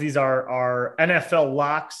 Guys, these are our NFL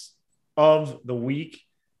locks of the week.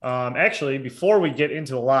 Actually, before we get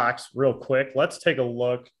into the locks real quick, let's take a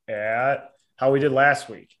look at how we did last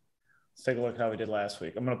week. I'm going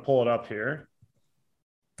to pull it up here.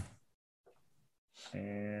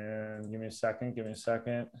 And give me a second.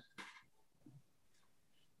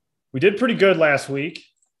 We did pretty good last week.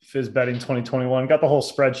 Fizz Betting 2021. Got the whole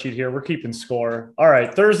spreadsheet here. We're keeping score. All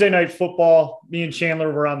right. Thursday night football. Me and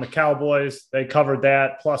Chandler were on the Cowboys. They covered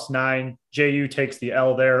that +9. JU takes the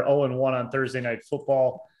L there. 0-1 on Thursday night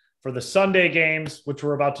football. For the Sunday games, which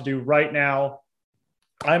we're about to do right now,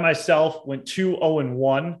 I myself went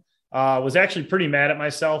 2-0-1. Was actually pretty mad at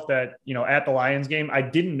myself that, at the Lions game, I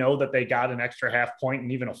didn't know that they got an extra half point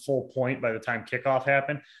and even a full point by the time kickoff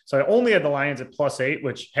happened. So I only had the Lions at +8,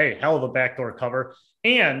 which, hey, hell of a backdoor cover.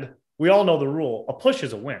 And we all know the rule. A push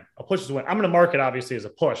is a win. I'm going to mark it obviously as a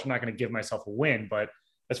push. I'm not going to give myself a win, but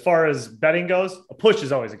as far as betting goes, a push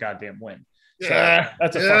is always a goddamn win. So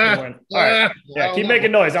that's a fucking win. All right. Yeah, keep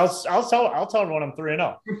making noise. I'll tell everyone I'm 3-0.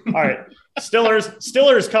 All right.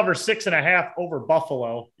 Steelers cover 6.5 over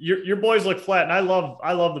Buffalo. Your boys look flat, and I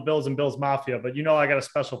love the Bills and Bills Mafia, but I got a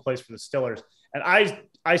special place for the Steelers. And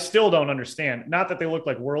I still don't understand. Not that they look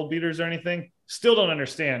like world beaters or anything. Still don't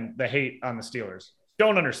understand the hate on the Steelers.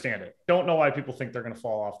 Don't understand it. Don't know why people think they're going to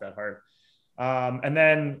fall off that hard. And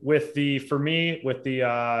then we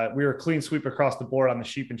were clean sweep across the board on the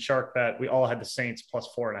sheep and shark bet. We all had the Saints plus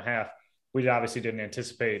 4.5. We obviously didn't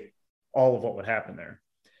anticipate all of what would happen there.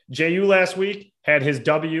 JU last week had his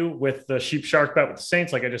W with the sheep shark bet with the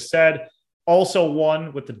Saints, like I just said. Also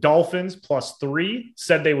won with the Dolphins plus 3,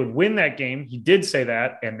 said they would win that game. He did say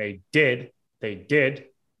that, and they did. They did.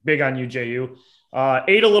 Big on you, JU.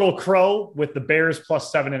 Ate a little crow with the Bears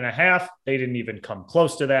plus 7.5. They didn't even come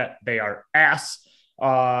close to that. They are ass.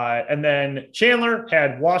 And then Chandler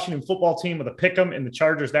had Washington football team with a pick'em in the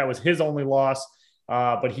Chargers. That was his only loss.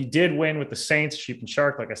 But he did win with the Saints, sheep and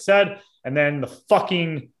shark, like I said. And then the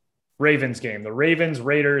fucking Ravens game, the Ravens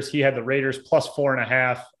Raiders. He had the Raiders plus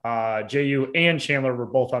 4.5. JU and Chandler were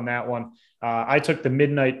both on that one. I took the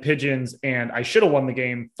Midnight Pigeons, and I should have won the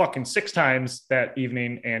game fucking 6 times that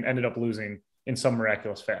evening and ended up losing in some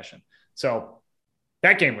miraculous fashion. So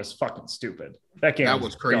that game was fucking stupid. That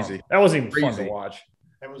was crazy. Dumb. That wasn't even fun to watch.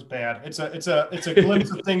 It was bad. It's a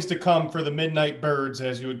glimpse of things to come for the midnight birds,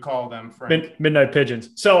 as you would call them, Frank. Midnight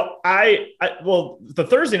pigeons. So the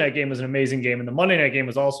Thursday night game was an amazing game, and the Monday night game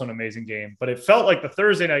was also an amazing game. But it felt like the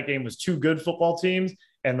Thursday night game was 2 good football teams,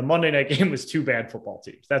 and the Monday night game was 2 bad football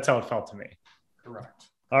teams. That's how it felt to me. Correct.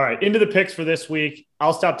 All right, into the picks for this week.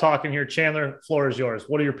 I'll stop talking here. Chandler, floor is yours.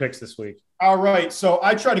 What are your picks this week? All right, so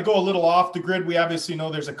I try to go a little off the grid. We obviously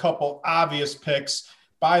know there's a couple obvious picks.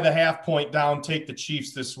 Buy the half point down, take the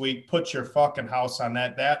Chiefs this week. Put your fucking house on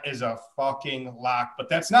that. That is a fucking lock, but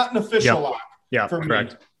that's not an official lock for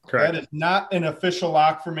correct. me. Correct. That is not an official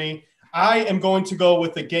lock for me. I am going to go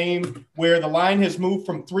with a game where the line has moved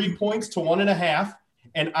from 3 points to 1.5,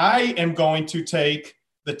 and I am going to take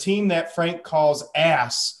the team that Frank calls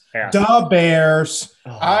ass. The Bears.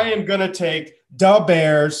 Oh. I am going to take the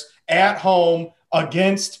Bears at home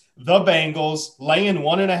against the Bengals, laying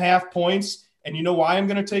 1.5 points. And you know why I'm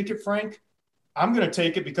going to take it, Frank? I'm going to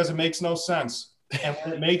take it because it makes no sense. And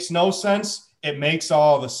when it makes no sense, it makes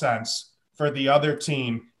all the sense for the other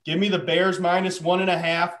team. Give me the Bears minus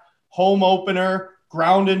 1.5, home opener,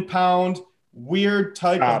 ground and pound, weird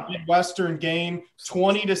type of Midwestern game,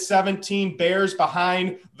 20-17 Bears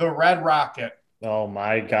behind the Red Rocket. Oh,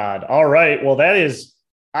 my God. All right. Well,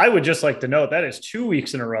 I would just like to note that is 2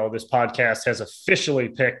 weeks in a row this podcast has officially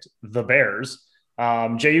picked the Bears.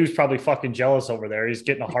 JU's probably fucking jealous over there. He's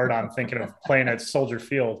getting a hard on thinking of playing at Soldier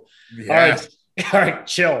Field. Yes. All right,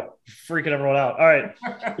 chill. Freaking everyone out. All right,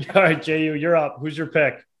 JU, you're up. Who's your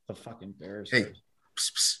pick? The fucking Bears. Hey,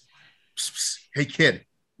 hey, kid,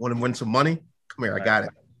 want to win some money? Come here, I got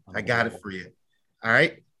it. I got it for you. All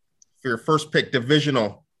right, for your first pick,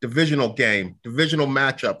 divisional game, divisional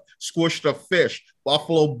matchup. Squish the fish.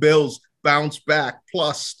 Buffalo Bills bounce back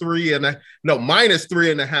minus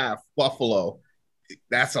 3.5. Buffalo.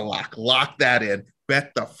 That's a lock. Lock that in.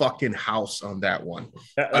 Bet the fucking house on that one.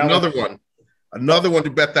 Another one to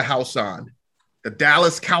bet the house on. The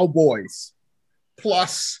Dallas Cowboys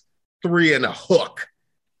plus 3.5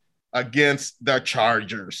 against the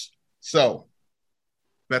Chargers. So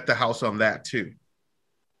bet the house on that too.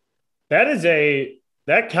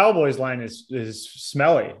 That Cowboys line is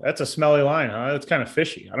smelly. That's a smelly line, huh? That's kind of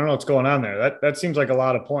fishy. I don't know what's going on there. That seems like a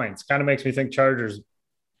lot of points. Kind of makes me think Chargers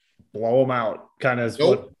blow them out. Kind of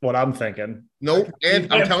what I'm thinking. Nope.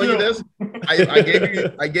 And I'm telling you this.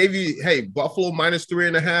 I gave you. Hey, Buffalo minus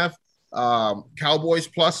 3.5. Cowboys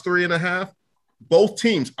plus 3.5. Both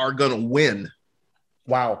teams are gonna win.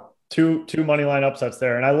 Wow. Two money line upsets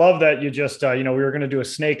there. And I love that you just, we were going to do a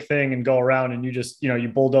snake thing and go around and you just, you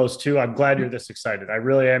bulldoze 2. I'm glad you're this excited. I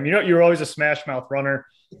really am. You're always a smash mouth runner.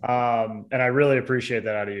 And I really appreciate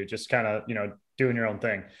that out of you. Just kind of, doing your own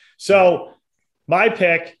thing. So my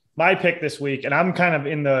pick this week, and I'm kind of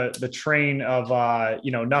in the train of,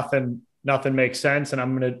 nothing makes sense.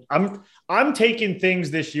 And I'm taking things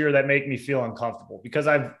this year that make me feel uncomfortable because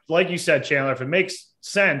like you said, Chandler, if it makes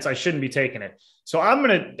sense, I shouldn't be taking it. So I'm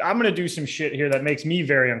gonna do some shit here that makes me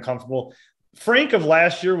very uncomfortable. Frank of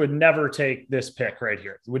last year would never take this pick right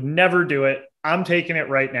here. Would never do it. I'm taking it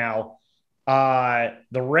right now.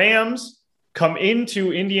 The Rams come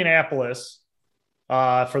into Indianapolis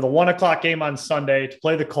for the 1:00 game on Sunday to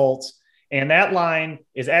play the Colts. And that line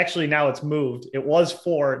is actually now it's moved. It was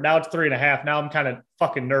 4. Now it's 3.5. Now I'm kind of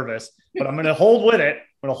fucking nervous, but I'm going to hold with it.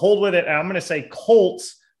 And I'm going to say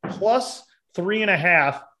Colts plus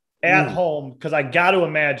 3.5 at home. Cause I got to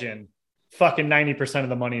imagine fucking 90% of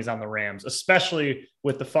the money is on the Rams, especially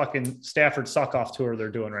with the fucking Stafford suck off tour they're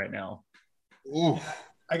doing right now. Ooh,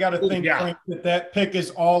 I got to think, Frank, that pick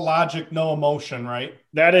is all logic, no emotion, right?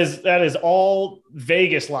 That is all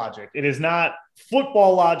Vegas logic. It is not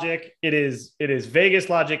football logic. It is Vegas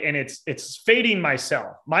logic, and it's fading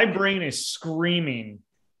myself. My brain is screaming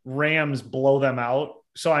Rams blow them out.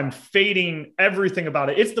 So I'm fading everything about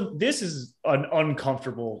it. This is an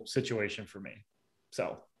uncomfortable situation for me.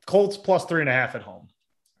 So Colts plus 3.5 at home.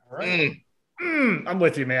 All right. I'm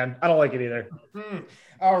with you, man. I don't like it either.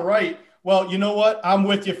 All right. Well, you know what? I'm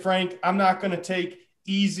with you, Frank. I'm not going to take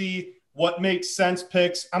easy, what makes sense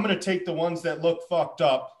picks. I'm going to take the ones that look fucked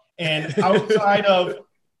up. And outside of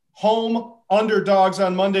home underdogs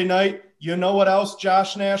on Monday night, you know what else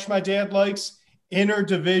Josh Nash, my dad, likes?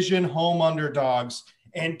 Interdivision home underdogs.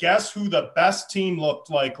 And guess who the best team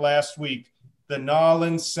looked like last week? The New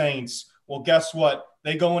Orleans Saints. Well, guess what?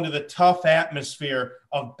 They go into the tough atmosphere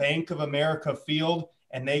of Bank of America Field,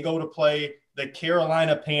 and they go to play the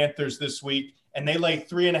Carolina Panthers this week, and they lay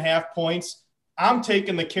 3.5 points. I'm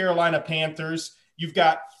taking the Carolina Panthers. You've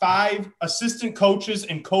got 5 assistant coaches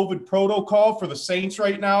in COVID protocol for the Saints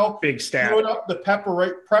right now. Big stat. Put up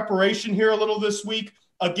the preparation here a little this week.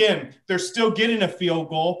 Again, they're still getting a field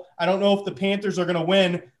goal. I don't know if the Panthers are going to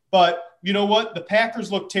win, but you know what? The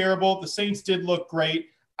Packers look terrible. The Saints did look great.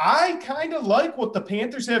 I kind of like what the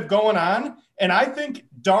Panthers have going on, and I think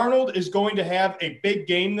Darnold is going to have a big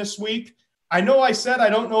game this week. I know I said I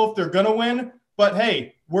don't know if they're going to win, but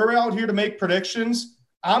hey, we're out here to make predictions.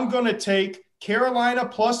 I'm going to take Carolina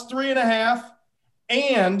plus 3.5,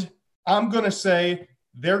 and I'm going to say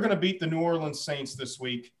they're going to beat the New Orleans Saints this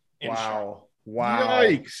week. Wow.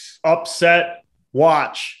 Yikes. Upset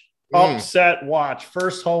watch. Upset watch.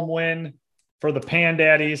 First home win for the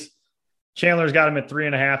Pandaddies. Chandler's got him at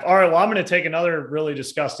 3.5. All right, well, I'm going to take another really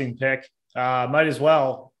disgusting pick. Might as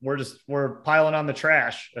well. We're piling on the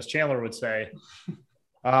trash, as Chandler would say.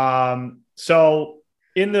 So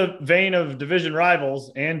in the vein of division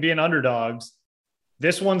rivals and being underdogs,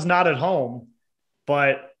 this one's not at home,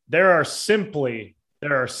 but there are simply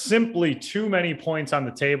too many points on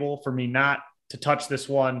the table for me not to touch this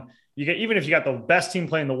one. Even if you got the best team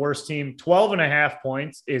playing the worst team, 12.5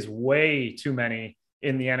 points is way too many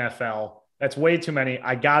in the NFL. That's way too many.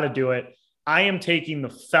 I got to do it. I am taking the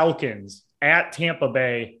Falcons at Tampa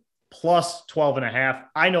Bay plus 12.5.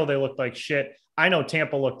 I know they looked like shit. I know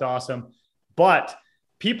Tampa looked awesome, but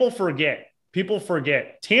people forget.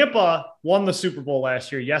 Tampa won the Super Bowl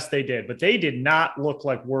last year. Yes, they did, but they did not look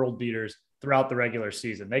like world beaters throughout the regular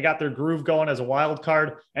season. They got their groove going as a wild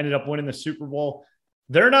card, ended up winning the Super Bowl.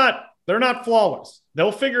 They're not flawless.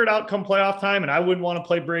 They'll figure it out come playoff time, and I wouldn't want to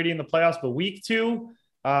play Brady in the playoffs, but week 2,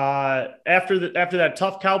 after that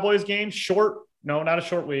tough Cowboys game, not a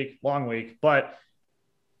short week, long week, but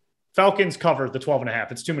Falcons covered the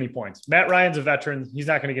 12.5. It's too many points. Matt Ryan's a veteran. He's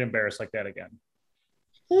not going to get embarrassed like that again.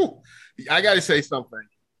 Whew. I got to say something.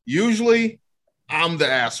 Usually I'm the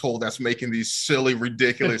asshole that's making these silly,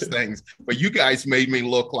 ridiculous things, but you guys made me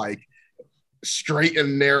look like straight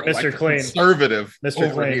and narrow, Mr. like Clean. Conservative Mr.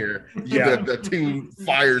 over Clean. here. Yeah. The 2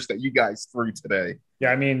 fires that you guys threw today.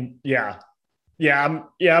 Yeah, I mean, yeah.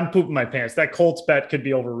 I'm pooping my pants. That Colts bet could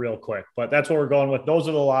be over real quick, but that's what we're going with. Those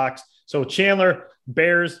are the locks. So Chandler,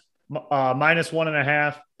 Bears minus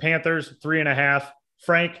 1.5, Panthers 3.5,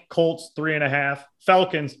 Frank, Colts 3.5,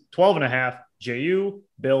 Falcons 12.5, JU,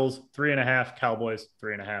 Bills 3.5, Cowboys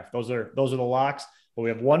 3.5. Those are the locks. But we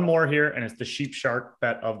have one more here, and it's the Sheep Shark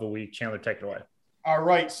bet of the week. Chandler, take it away. All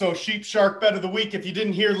right, so Sheep Shark bet of the week. If you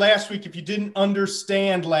didn't hear last week, if you didn't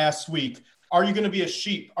understand last week, are you going to be a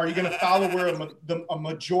sheep? Are you going to follow where a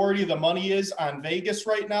majority of the money is on Vegas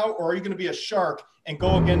right now? Or are you going to be a shark and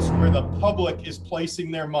go against where the public is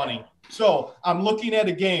placing their money? So I'm looking at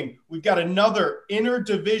a game. We've got another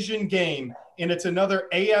interdivision game, and it's another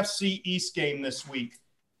AFC East game this week.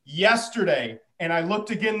 Yesterday, and I looked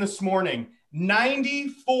again this morning,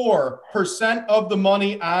 94% of the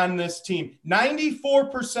money on this team.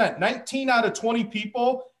 94%, 19 out of 20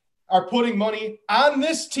 people are putting money on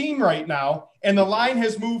this team right now, and the line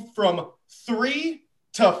has moved from 3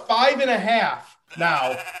 to 5.5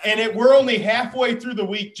 now, and we're only halfway through the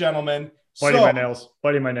week, gentlemen. Biting my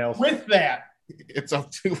nails. With that, It's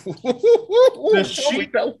up to the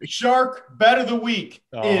Sheep Shark bet of the week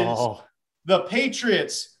is the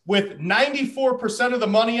Patriots with 94% of the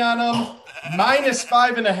money on them, minus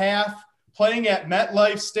 5.5, playing at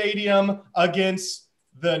MetLife Stadium against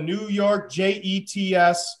the New York Jets.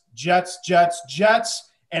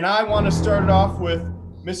 And I want to start it off with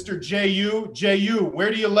Mr. JU,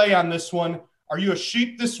 where do you lay on this one? Are you a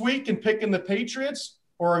sheep this week and picking the Patriots,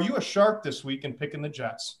 or are you a shark this week and picking the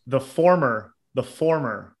Jets? The former.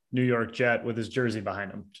 New York Jet with his jersey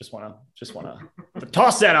behind him. Just want to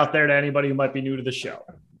toss that out there to anybody who might be new to the show.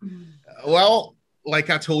 Well, like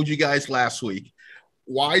I told you guys last week,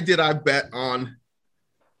 why did I bet on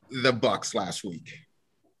the Bucks last week?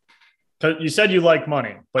 You said you like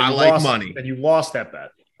money, but you like money, and you lost that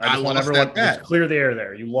bet. I just want everyone to clear the air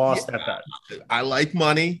there. You lost that bet. I like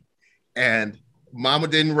money, and Mama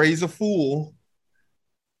didn't raise a fool.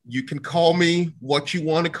 You can call me what you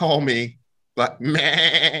want to call me, but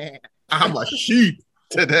man, I'm a sheep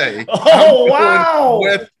today. Oh, wow.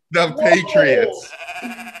 With the Patriots.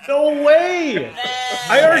 No way.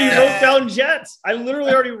 I already wrote down Jets. I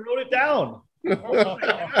literally already wrote it down.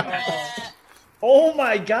 Oh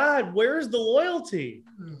my God. Where's the loyalty?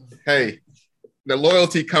 Hey, the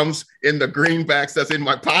loyalty comes in the greenbacks that's in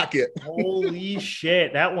my pocket. Holy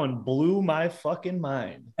shit. That one blew my fucking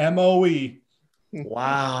mind. MOE.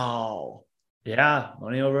 Wow. Yeah.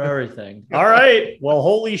 Money over everything. All right. Well,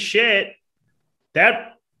 holy shit.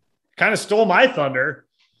 That kind of stole my thunder.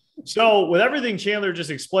 So with everything Chandler just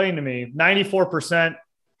explained to me, 94%,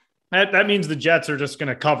 that means the Jets are just going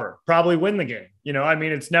to cover, probably win the game. You know, I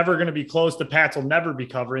mean, it's never going to be close. The Pats will never be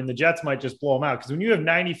covering. The Jets might just blow them out. Because when you have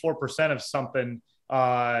 94% of something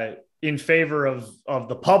in favor of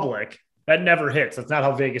the public, that never hits. That's not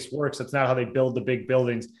how Vegas works. That's not how they build the big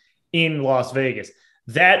buildings in Las Vegas.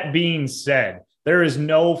 That being said, there is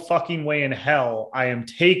no fucking way in hell I am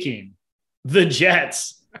taking the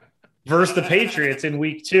Jets versus the Patriots in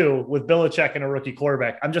week 2 with Belichick and a rookie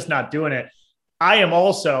quarterback. I'm just not doing it. I am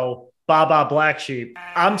also Baba Black Sheep.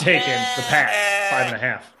 I'm taking the Pats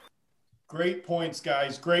 5.5. Great points,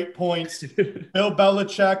 guys. Great points. Bill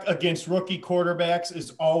Belichick against rookie quarterbacks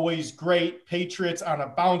is always great. Patriots on a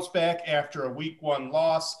bounce back after a week 1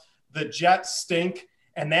 loss. The Jets stink,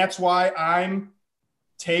 and that's why I'm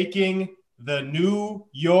taking the New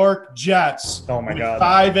York Jets. Oh my God.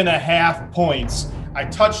 5.5 points. I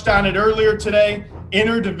touched on it earlier today.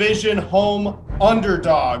 Interdivision home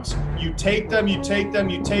underdogs. You take them, you take them,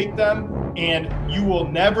 you take them, and you will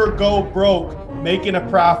never go broke making a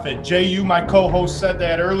profit. JU, my co-host, said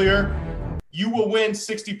that earlier. You will win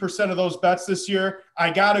 60% of those bets this year. I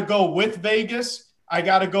got to go with Vegas. I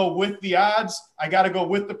got to go with the odds. I got to go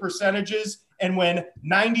with the percentages. And when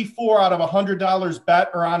 94 out of $100 bet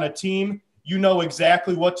are on a team, you know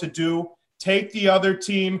exactly what to do. Take the other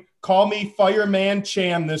team. Call me Fireman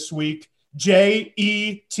Cham this week. Jets,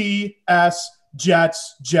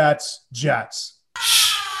 Jets, Jets, Jets.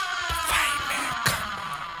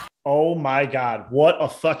 Oh my God. What a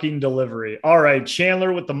fucking delivery. All right.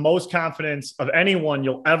 Chandler with the most confidence of anyone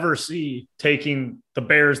you'll ever see taking the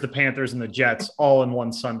Bears, the Panthers, and the Jets all in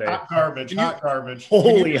one Sunday. Hot garbage.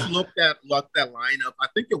 Holy. Look that lineup. I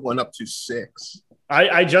think it went up to 6.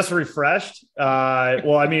 I just refreshed.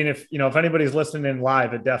 Well, I mean, if anybody's listening in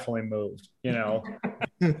live, it definitely moved, No,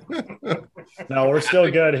 we're still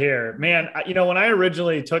good here, man. When I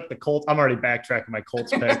originally took the Colts, I'm already backtracking my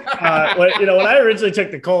Colts pick. When I originally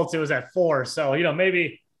took the Colts, it was at 4. So,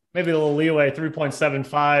 maybe a little leeway,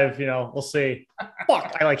 3.75, we'll see.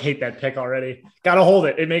 Fuck, I hate that pick already. Got to hold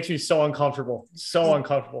it. It makes me so uncomfortable. So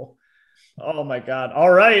uncomfortable. Oh my God.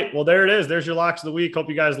 All right. Well, there it is. There's your locks of the week. Hope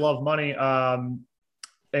you guys love money.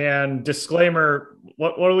 And disclaimer,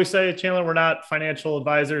 what do we say, Chandler? We're not financial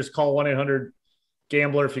advisors. Call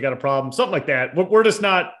 1-800-GAMBLER if you got a problem. Something like that. We're just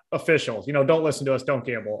not officials. Don't listen to us. Don't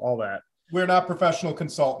gamble. All that. We're not professional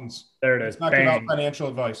consultants. There it is. Not give out financial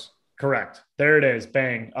advice. Correct. There it is.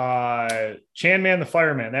 Bang. Chan Man the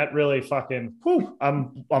Fireman. That really fucking,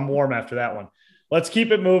 I'm warm after that one. Let's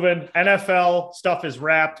keep it moving. NFL stuff is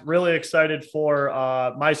wrapped. Really excited for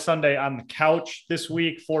my Sunday on the couch this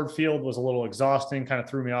week. Ford Field was a little exhausting, kind of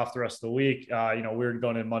threw me off the rest of the week. Weird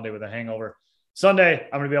going in Monday with a hangover. Sunday,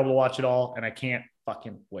 I'm going to be able to watch it all, and I can't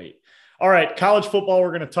fucking wait. All right, college football, we're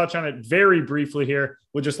going to touch on it very briefly here.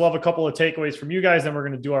 We'd just love a couple of takeaways from you guys, then we're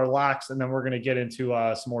going to do our locks, and then we're going to get into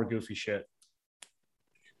some more goofy shit.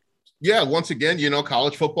 Yeah, once again,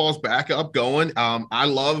 college football is back up going. I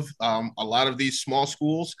love a lot of these small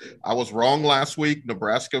schools. I was wrong last week.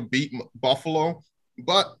 Nebraska beat Buffalo,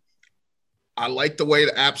 but I like the way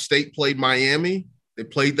the App State played Miami. They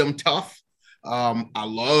played them tough. I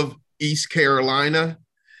love East Carolina.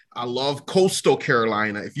 I love Coastal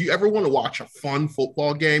Carolina. If you ever want to watch a fun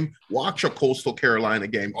football game, watch a Coastal Carolina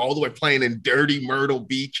game all the way playing in dirty Myrtle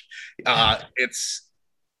Beach. It's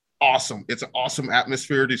awesome. It's an awesome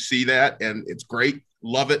atmosphere to see that, and it's great.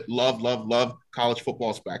 Love it. Love. College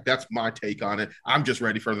football's back. That's my take on it. I'm just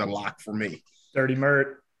ready for the lock for me. Dirty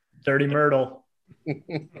Myrtle.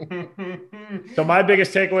 So my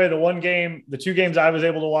biggest takeaway, the two games I was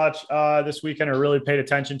able to watch this weekend or really paid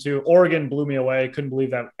attention to, Oregon blew me away. Couldn't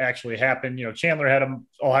believe that actually happened. Chandler had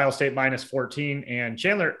Ohio State minus 14, and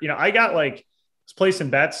Chandler, I got was placing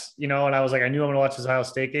bets, and I was like, I knew I'm going to watch this Ohio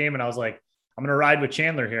State game. And I was like, I'm going to ride with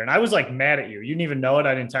Chandler here. And I was mad at you. You didn't even know it.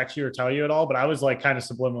 I didn't text you or tell you at all, but I was kind of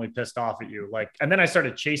subliminally pissed off at you. And then I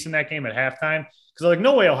started chasing that game at halftime because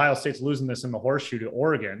no way Ohio State's losing this in the horseshoe to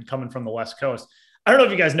Oregon coming from the West Coast. I don't know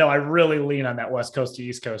if you guys know, I really lean on that West Coast to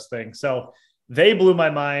East Coast thing. So they blew my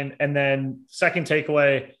mind. And then second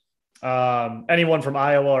takeaway, anyone from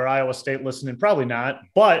Iowa or Iowa State listening, probably not,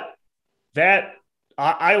 but that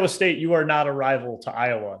Iowa State, you are not a rival to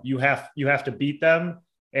Iowa. You have to beat them.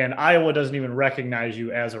 And Iowa doesn't even recognize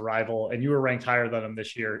you as a rival. And you were ranked higher than them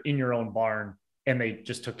this year in your own barn. And they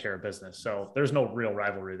just took care of business. So there's no real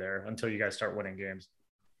rivalry there until you guys start winning games.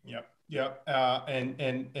 Yep.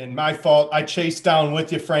 And my fault. I chased down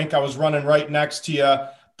with you, Frank. I was running right next to you.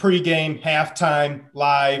 Pre-game, halftime,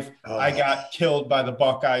 live. Oh. I got killed by the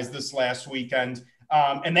Buckeyes this last weekend.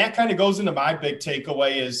 And that kind of goes into my big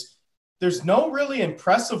takeaway is there's no really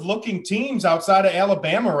impressive looking teams outside of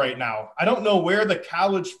Alabama right now. I don't know where the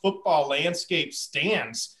college football landscape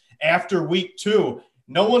stands after week 2.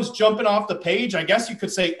 No one's jumping off the page. I guess you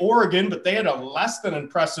could say Oregon, but they had a less than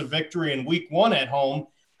impressive victory in week 1 at home.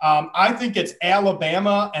 I think it's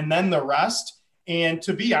Alabama and then the rest. And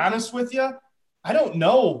to be honest with you, I don't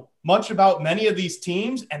know much about many of these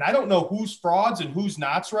teams, and I don't know who's frauds and who's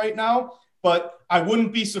nots right now. But I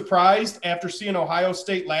wouldn't be surprised after seeing Ohio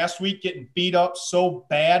State last week getting beat up so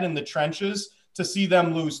bad in the trenches to see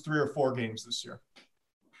them lose 3 or 4 games this year.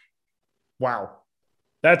 Wow.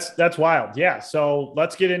 That's wild. Yeah. So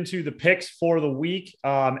let's get into the picks for the week.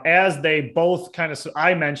 As they both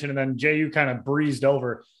I mentioned, and then JU kind of breezed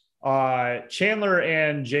over. Chandler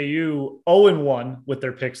and JU 0-1 with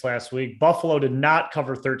their picks last week. Buffalo did not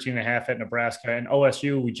cover 13.5 at Nebraska, and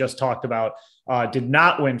OSU, we just talked about, did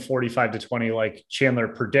not win 45-20 like Chandler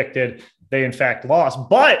predicted. They in fact lost.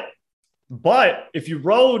 But if you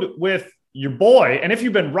rode with your boy, and if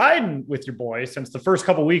you've been riding with your boy since the first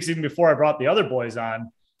couple of weeks, even before I brought the other boys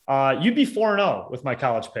on, you'd be 4-0 with my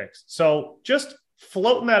college picks. So just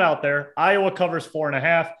floating that out there. Iowa covers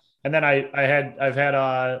 4.5. And then I've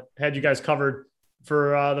had you guys covered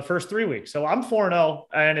for the first 3 weeks. So I'm 4-0,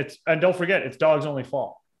 and don't forget, it's dogs only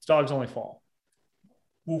fall. It's dogs only fall.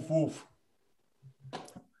 Woof, woof.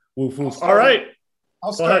 Woof, woof. All right.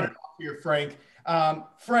 I'll start off here, Frank.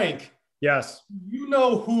 Frank. Yes. You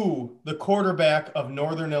know who the quarterback of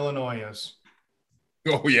Northern Illinois is?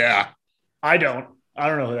 Oh, yeah. I don't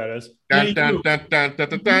know who that is.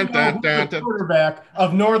 The quarterback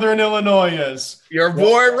of Northern Illinois is your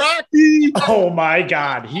boy Rocky. Oh my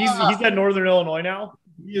God, he's at Northern Illinois now.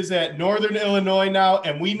 He is at Northern Illinois now,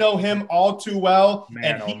 and we know him all too well,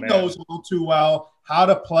 he knows all too well how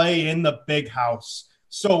to play in the big house.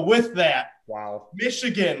 So with that, wow,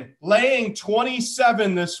 Michigan laying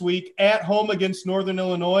 27 this week at home against Northern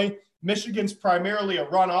Illinois. Michigan's primarily a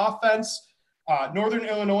run offense. Northern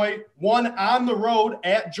Illinois won on the road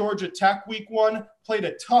at Georgia Tech week 1, played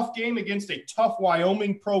a tough game against a tough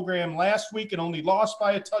Wyoming program last week and only lost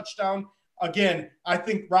by a touchdown. Again, I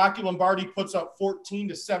think Rocky Lombardi puts up 14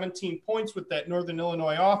 to 17 points with that Northern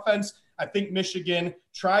Illinois offense. I think Michigan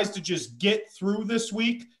tries to just get through this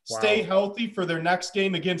week, stay healthy for their next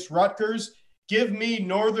game against Rutgers. Give me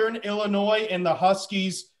Northern Illinois and the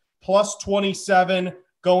Huskies plus 27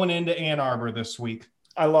 going into Ann Arbor this week.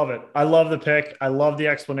 I love it. I love the pick. I love the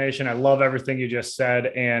explanation. I love everything you just said.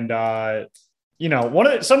 And,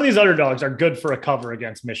 some of these underdogs are good for a cover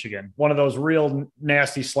against Michigan. One of those real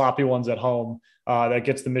nasty, sloppy ones at home that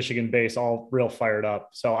gets the Michigan base all real fired up.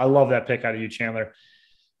 So I love that pick out of you, Chandler.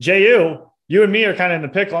 JU, you and me are kind of in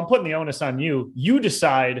the pickle. I'm putting the onus on you. You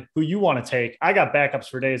decide who you want to take. I got backups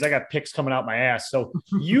for days. I got picks coming out my ass. So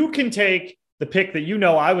you can take the pick that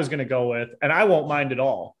I was going to go with, and I won't mind at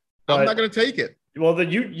all. But I'm not going to take it. Well,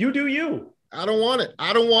 then you do you. I don't want it.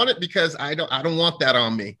 I don't want it because I don't want that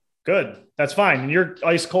on me. Good. That's fine. And you're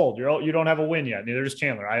ice cold. You don't have a win yet. Neither does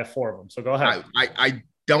Chandler. I have 4 of them. So go ahead. I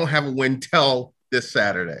don't have a win till this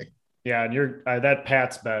Saturday. Yeah, and you're that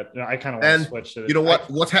Pat's bet. I kind of want to switch to. You know what?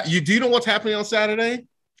 Do you know what's happening on Saturday?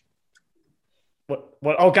 What?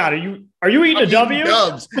 Oh God, are you eating a W?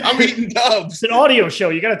 Dubs. I'm eating dubs. It's an audio show.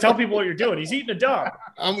 You got to tell people what you're doing. He's eating a dub.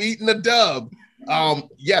 I'm eating a dub.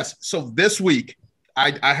 Yes. So this week,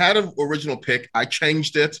 I had an original pick. I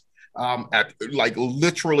changed it at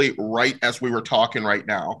literally right as we were talking right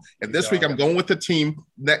now. And this week I'm going with the team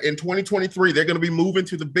that in 2023, they're going to be moving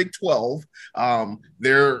to the Big 12.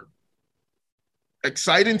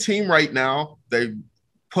 exciting team right now. They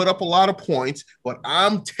put up a lot of points, but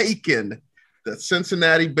I'm taking the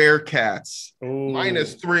Cincinnati Bearcats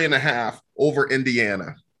minus 3.5 over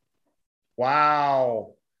Indiana.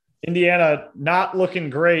 Wow. Indiana not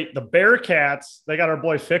looking great. The Bearcats, they got our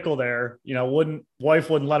boy Fickle there. Wife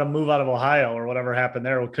wouldn't let him move out of Ohio or whatever happened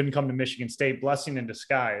there. Couldn't come to Michigan State. Blessing in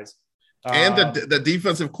disguise. And the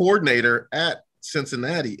defensive coordinator at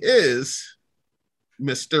Cincinnati is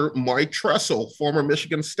Mr. Mike Tressel, former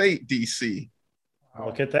Michigan State DC.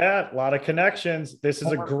 Look at that. A lot of connections. This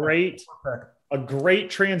is a great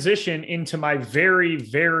transition into my very,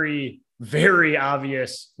 very, very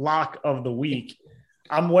obvious lock of the week.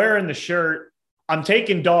 I'm wearing the shirt. I'm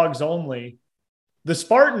taking dogs only. The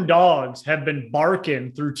Spartan Dogs have been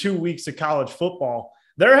barking through 2 weeks of college football.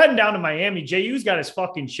 They're heading down to Miami. JU's got his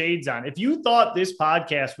fucking shades on. If you thought this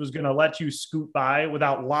podcast was going to let you scoot by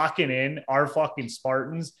without locking in our fucking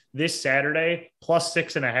Spartans this Saturday, plus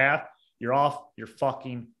 6.5, you're off your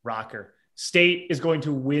fucking rocker. State is going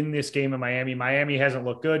to win this game in Miami. Miami hasn't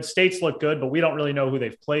looked good. State's looked good, but we don't really know who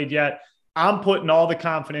they've played yet. I'm putting all the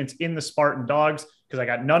confidence in the Spartan Dogs because I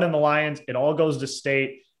got none in the Lions. It all goes to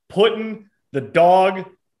State. Putting the dog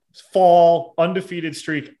fall undefeated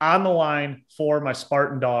streak on the line for my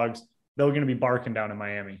Spartan Dogs. They're going to be barking down in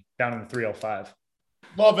Miami, down in the 305.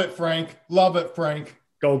 Love it, Frank. Love it, Frank.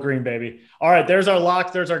 Go green, baby. All right, there's our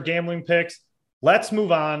lock. There's our gambling picks. Let's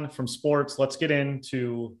move on from sports. Let's get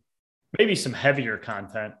into maybe some heavier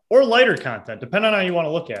content or lighter content, depending on how you want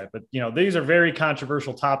to look at it. But, these are very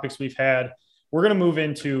controversial topics we've had. We're going to move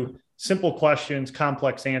into simple questions,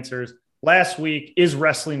 complex answers. Last week, is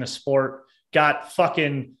wrestling a sport? Got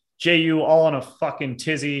fucking JU all on a fucking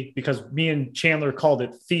tizzy because me and Chandler called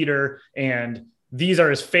it theater, and these are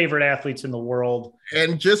his favorite athletes in the world.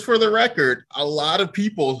 And just for the record, a lot of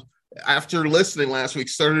people, after listening last week,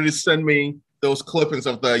 started to send me those clippings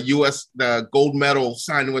of the gold medal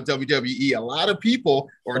signing with WWE. A lot of people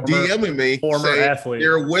are DMing me, former athlete.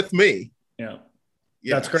 They're with me. Yeah,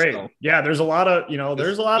 that's great. So, there's a lot of,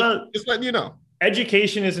 just letting you know.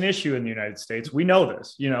 Education is an issue in the United States. We know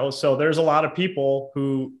this, so there's a lot of people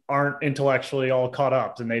who aren't intellectually all caught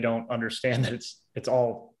up and they don't understand that it's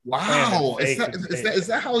all. Wow. Is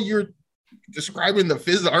that how you're describing the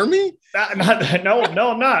Fizz Army? No,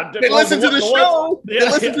 I'm not. They listened to the show. They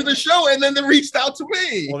listened to the show, and then they reached out to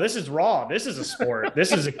me. Well, this is raw. This is a sport.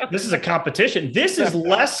 This is a competition. This is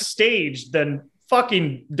less staged than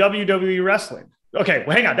fucking WWE wrestling. Okay,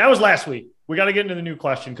 well, hang on. That was last week. We got to get into the new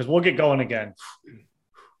question because we'll get going again.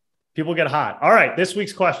 People get hot. All right, this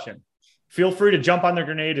week's question. Feel free to jump on the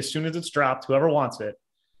grenade as soon as it's dropped, whoever wants it.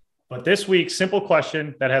 But this week's simple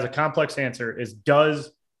question that has a complex answer is,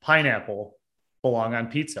 does pineapple belong on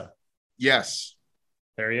pizza? Yes.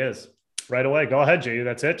 There he is. Right away. Go ahead, JU.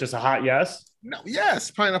 That's it. Just a hot yes. No,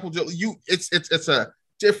 yes. Pineapple. It's a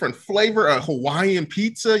different flavor. A Hawaiian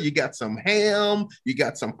pizza. You got some ham. You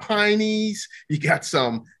got some pineys. You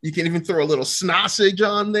can even throw a little sausage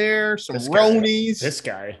on there. Some ronies. This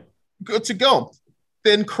guy. Good to go.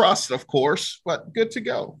 Thin crust, of course, but good to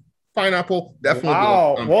go. Pineapple definitely.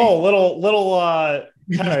 Wow. Whoa. Little.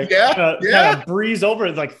 Kind of breeze over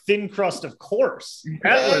it, like thin crust, of course.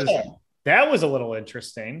 That was a little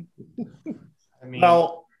interesting.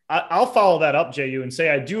 I'll follow that up, JU, and say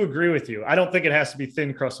I do agree with you. I don't think it has to be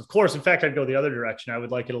thin crust, of course. In fact, I'd go the other direction. I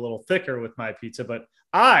would like it a little thicker with my pizza, but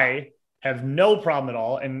I have no problem at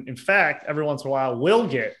all. And in fact, every once in a while, will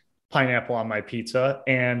get pineapple on my pizza,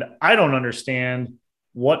 and I don't understand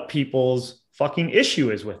what people's fucking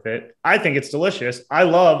issue is with it. I think it's delicious. I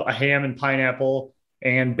love a ham and pineapple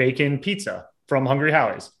and bacon pizza from Hungry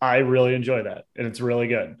Howie's. I really enjoy that, and it's really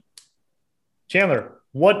good. Chandler,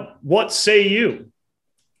 what say you?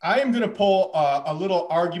 I am going to pull a little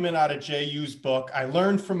argument out of JU's book. I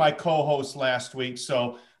learned from my co-host last week,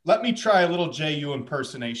 so let me try a little JU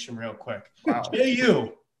impersonation real quick. Wow.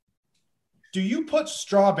 JU, do you put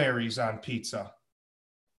strawberries on pizza?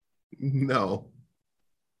 No.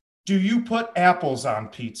 Do you put apples on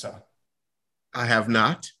pizza? I have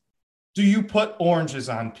not. Do you put oranges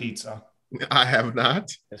on pizza? I have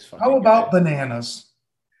not. How about bananas?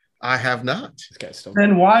 I have not. This guy's still.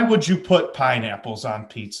 Then why would you put pineapples on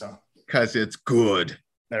pizza? Because it's good.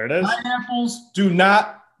 There it is. Pineapples do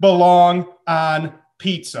not belong on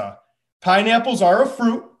pizza. Pineapples are a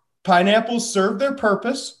fruit. Pineapples serve their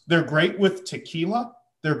purpose. They're great with tequila.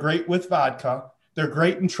 They're great with vodka. They're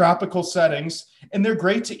great in tropical settings. And they're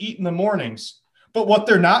great to eat in the mornings. But what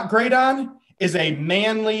they're not great on is a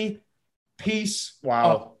manly piece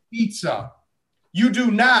of pizza. You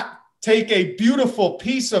do not take a beautiful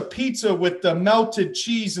piece of pizza with the melted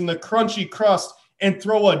cheese and the crunchy crust and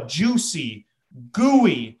throw a juicy,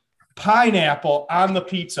 gooey pineapple on the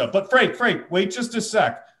pizza. But Frank, wait just a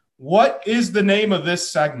sec. What is the name of this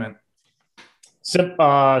segment?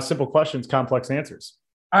 Simple questions, complex answers.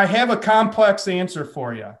 I have a complex answer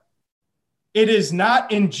for you. It is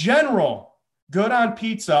not in general good on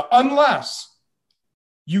pizza unless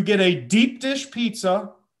you get a deep dish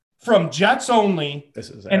pizza from Jets Only,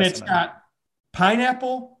 and it's got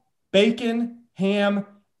pineapple, bacon, ham,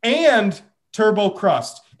 and turbo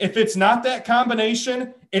crust. If it's not that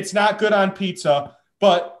combination, it's not good on pizza.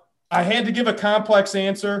 But I had to give a complex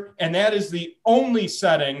answer, and that is the only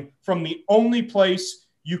setting from the only place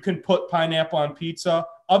you can put pineapple on pizza.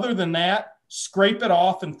 Other than that, scrape it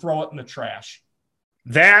off and throw it in the trash.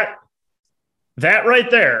 That right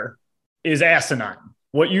there is asinine.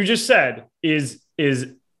 What you just said is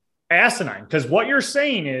asinine, because what you're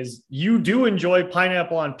saying is you do enjoy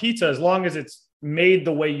pineapple on pizza as long as it's made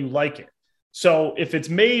the way you like it. So if it's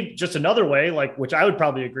made just another way, like, which I would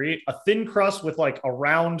probably agree, a thin crust with like a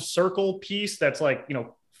round circle piece that's like,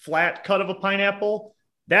 flat cut of a pineapple,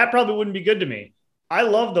 that probably wouldn't be good to me. I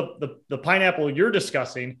love the pineapple you're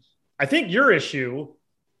discussing. I think your issue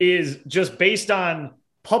is just based on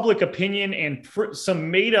public opinion and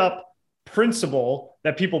some made up principle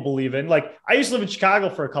that people believe in. Like, I used to live in Chicago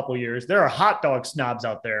for a couple of years. There are hot dog snobs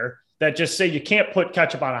out there that just say you can't put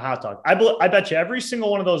ketchup on a hot dog. I bet you every single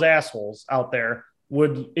one of those assholes out there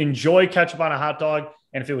would enjoy ketchup on a hot dog.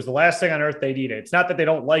 And if it was the last thing on earth, they'd eat it. It's not that they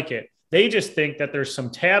don't like it. They just think that there's some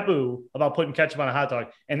taboo about putting ketchup on a hot dog.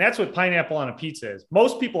 And that's what pineapple on a pizza is.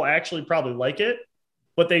 Most people actually probably like it,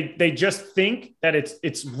 but they just think that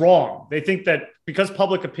it's wrong. They think that because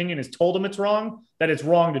public opinion has told them it's wrong, that it's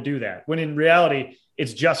wrong to do that, when in reality,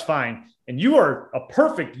 it's just fine. And you are a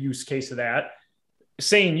perfect use case of that,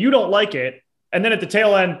 saying you don't like it. And then at the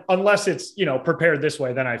tail end, unless it's, prepared this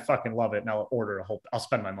way, then I fucking love it. And I'll I'll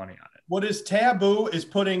spend my money on it. What is taboo is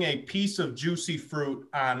putting a piece of juicy fruit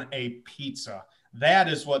on a pizza. That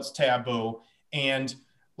is what's taboo. And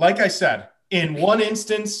like I said, in one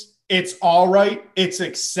instance, it's all right. It's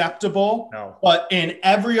acceptable. No. But in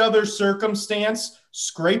every other circumstance,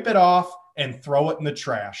 scrape it off and throw it in the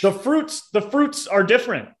trash. The fruits are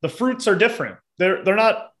different. The fruits are different. They're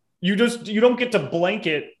not, you don't get to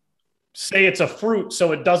blanket say it's a fruit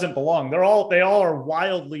so it doesn't belong. They all are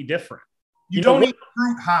wildly different. You don't eat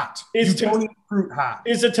fruit hot. You don't eat fruit hot.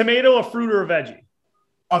 Is a tomato a fruit or a veggie?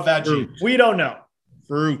 A veggie. Fruit. We don't know.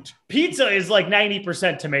 Fruit. Pizza is like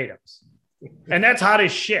 90% tomatoes. And that's hot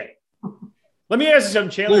as shit. Let me ask you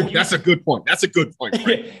something, Chandler. Ooh, that's a good point. That's a good point.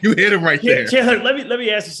 You hit him right there. Chandler, let me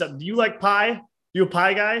ask you something. Do you like pie? You a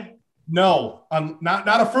pie guy? No, I'm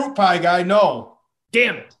not a fruit pie guy. No.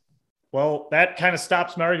 Damn it. Well, that kind of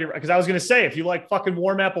stops my argument, because I was going to say, if you like fucking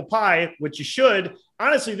warm apple pie, which you should,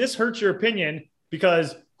 honestly, this hurts your opinion,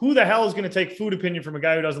 because who the hell is going to take food opinion from a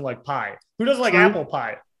guy who doesn't like pie? Who doesn't like apple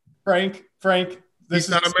pie? Frank, He's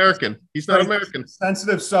not American. He's not American.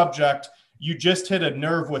 Sensitive subject. You just hit a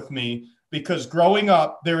nerve with me, because growing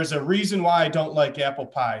up, there is a reason why I don't like apple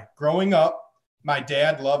pie. Growing up, my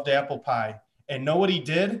dad loved apple pie. And know what he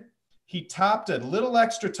did? He topped a little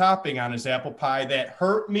extra topping on his apple pie that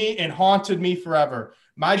hurt me and haunted me forever.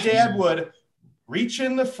 My dad would reach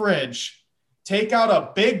in the fridge, take out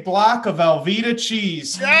a big block of Velveeta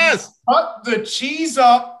cheese. Yes. Cut the cheese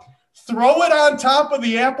up, throw it on top of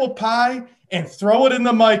the apple pie, and throw it in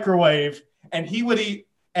the microwave. And he would eat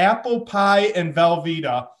apple pie and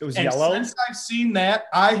Velveeta. It was yellow. Since I've seen that,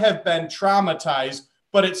 I have been traumatized.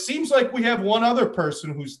 But it seems like we have one other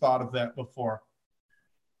person who's thought of that before.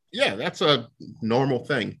 Yeah, that's a normal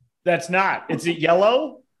thing. That's not. Is it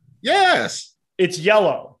yellow? Yes. It's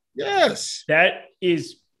yellow. Yes. That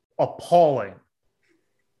is appalling.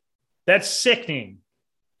 That's sickening.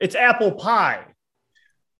 It's apple pie.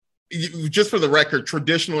 Just for the record,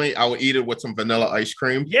 traditionally, I would eat it with some vanilla ice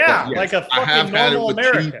cream. Yeah, yes, like a fucking normal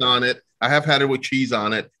American. Cheese on it. I have had it with cheese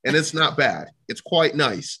on it, and it's not bad. It's quite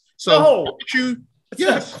nice. So,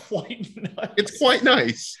 it's quite nice. It's quite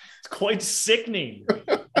nice. It's quite sickening.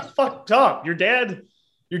 It's fucked up. Your dad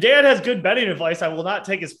has good betting advice. I will not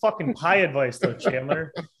take his fucking pie advice, though,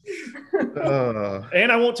 Chandler. And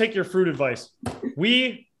I won't take your fruit advice.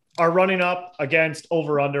 We are running up against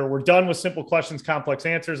over-under. We're done with simple questions, complex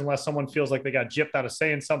answers, unless someone feels like they got gypped out of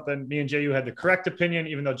saying something. Me and JU had the correct opinion,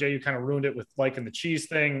 even though JU kind of ruined it with liking the cheese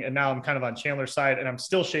thing. And now I'm kind of on Chandler's side, and I'm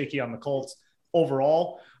still shaky on the Colts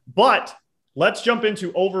overall. But let's jump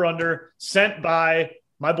into over-under sent by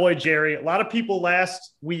my boy Jerry. A lot of people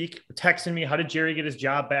last week were texting me, how did Jerry get his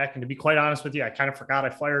job back? And to be quite honest with you, I kind of forgot I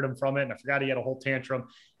fired him from it, and I forgot he had a whole tantrum.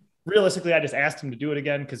 Realistically, I just asked him to do it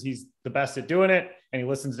again because he's the best at doing it, and he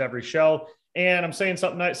listens to every show. And I'm saying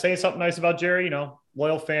something nice about Jerry,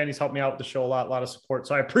 loyal fan. He's helped me out with the show a lot of support.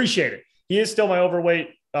 So I appreciate it. He is still my overweight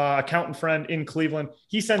accountant friend in Cleveland.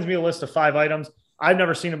 He sends me a list of 5 items. I've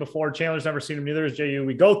never seen him before. Chandler's never seen him. Neither has JU.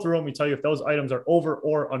 We go through them. We tell you if those items are over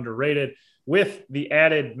or underrated. With the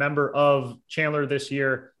added member of Chandler this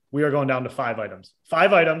year, we are going down to 5 items.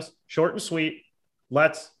 5 items, short and sweet.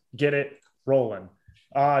 Let's get it rolling.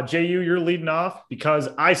 JU, you're leading off because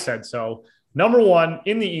I said so. Number 1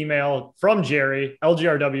 in the email from Jerry,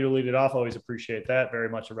 LGRW to lead it off. Always appreciate that. Very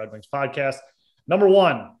much a Red Wings podcast. Number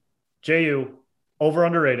 1, JU, over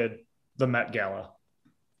underrated, the Met Gala.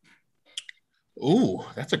 Ooh,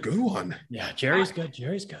 that's a good one. Yeah, Jerry's good.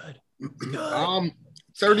 Jerry's good. Good.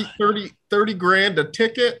 30 grand a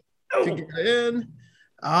ticket to get in.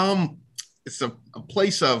 It's a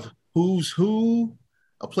place of who's who,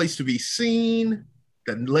 a place to be seen.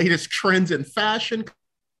 The latest trends in fashion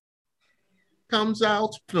comes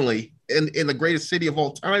out. Definitely in the greatest city of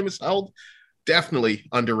all time is held. Definitely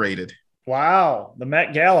underrated. Wow. The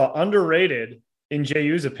Met Gala, underrated in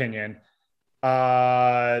JU's opinion.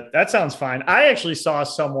 That sounds fine. I actually saw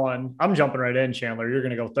someone, I'm jumping right in, Chandler. You're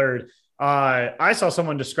going to go third. I saw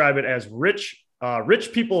someone describe it as rich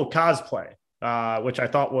people cosplay, which I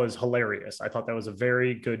thought was hilarious. I thought that was a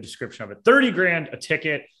very good description of it. 30 grand a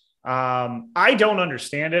ticket. I don't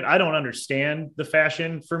understand it. I don't understand the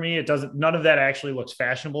fashion for me. None of that actually looks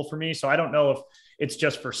fashionable for me. So I don't know if it's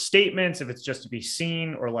just for statements, if it's just to be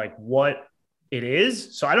seen or like what it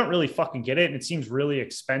is. So I don't really fucking get it. And it seems really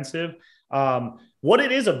expensive. What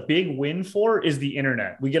it is a big win for is the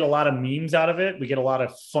internet. We get a lot of memes out of it. We get a lot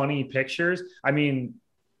of funny pictures. I mean,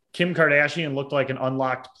 Kim Kardashian looked like an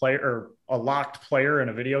unlocked player or a locked player in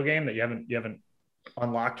a video game that you haven't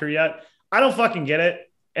unlocked her yet. I don't fucking get it.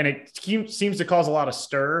 And it seems to cause a lot of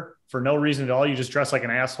stir for no reason at all. You just dress like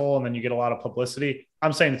an asshole and then you get a lot of publicity.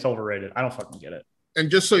 I'm saying it's overrated. I don't fucking get it.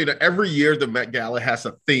 And just so you know, every year the Met Gala has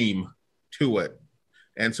a theme to it.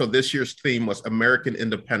 And so this year's theme was American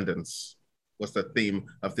Independence. Was the theme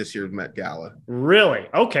of this year's Met Gala. Really?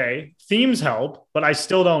 Okay. Themes help, but I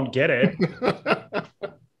still don't get it.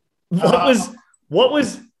 What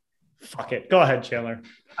was, fuck it. Go ahead, Chandler.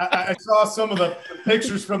 I saw some of the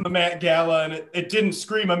pictures from the Met Gala and it didn't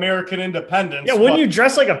scream American independence. Yeah. Wouldn't you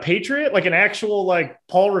dress like a patriot, like an actual, like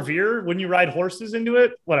Paul Revere? Wouldn't you ride horses into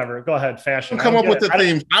it? Whatever. Go ahead. Fashion. Come up with the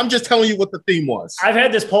theme. I'm just telling you what the theme was. I've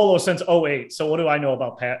had this polo since 2008. So what do I know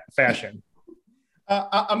about fashion?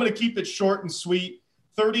 I'm going to keep it short and sweet.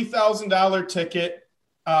 $30,000 ticket.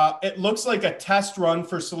 It looks like a test run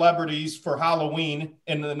for celebrities for Halloween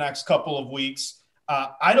in the next couple of weeks.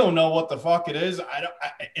 I don't know what the fuck it is.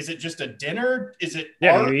 Is it just a dinner? Is it?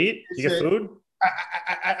 Yeah, art? You eat. You get food.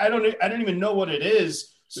 I don't even know what it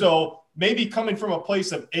is. So maybe coming from a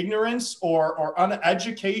place of ignorance or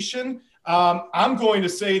uneducation, I'm going to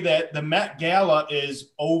say that the Met Gala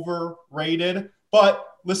is overrated. But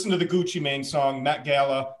listen to the Gucci Mane song, Met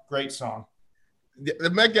Gala, great song. The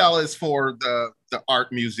Met Gala is for the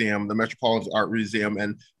art museum, the Metropolitan Art Museum,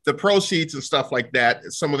 and the proceeds and stuff like that.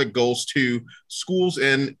 Some of it goes to schools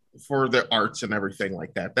and for the arts and everything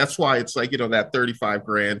like that. That's why it's like, that 35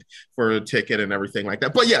 grand for a ticket and everything like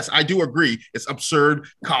that. But yes, I do agree. It's absurd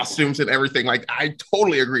costumes and everything. Like, I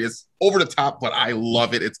totally agree. It's over the top, but I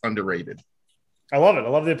love it. It's underrated. I love it. I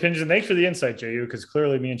love the opinion. Thanks for the insight, JU, because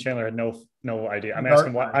clearly me and Chandler had no idea. I'm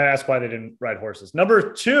asking why. I asked why they didn't ride horses.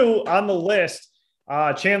 Number 2 on the list,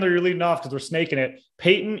 Chandler, you're leading off because we're snaking it.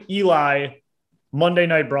 Peyton Eli Monday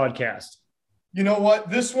night broadcast. You know what?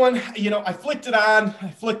 This one, I flicked it on, I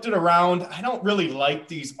flicked it around. I don't really like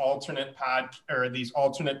these alternate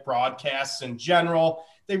broadcasts in general.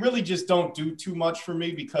 They really just don't do too much for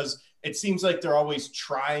me because it seems like they're always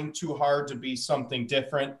trying too hard to be something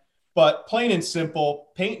different. But plain and simple,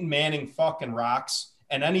 Peyton Manning fucking rocks,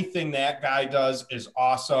 and anything that guy does is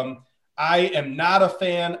awesome. I am not a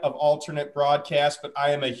fan of alternate broadcasts, but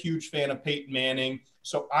I am a huge fan of Peyton Manning.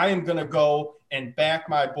 So I am going to go and back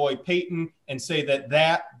my boy Peyton and say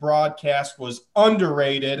that broadcast was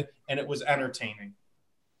underrated and it was entertaining.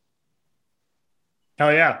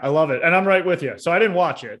 Hell yeah, I love it. And I'm right with you. So I didn't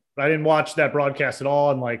watch it. I didn't watch that broadcast at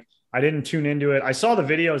all. And I didn't tune into it. I saw the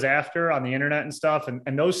videos after on the internet and stuff,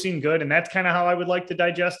 and those seem good. And that's kind of how I would like to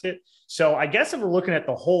digest it. So I guess if we're looking at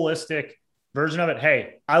the holistic version of it,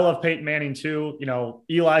 hey, I love Peyton Manning too.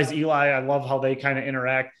 Eli's Eli. I love how they kind of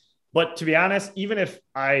interact. But to be honest, even if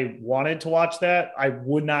I wanted to watch that, I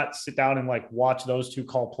would not sit down and watch those two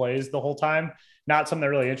call plays the whole time. Not something that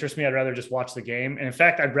really interests me. I'd rather just watch the game. And in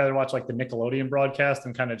fact, I'd rather watch the Nickelodeon broadcast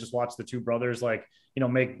and kind of just watch the two brothers,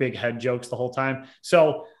 make big head jokes the whole time.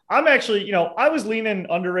 So I'm actually, I was leaning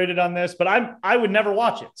underrated on this, but I would never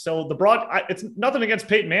watch it. So it's nothing against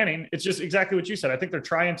Peyton Manning. It's just exactly what you said. I think they're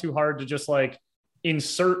trying too hard to just like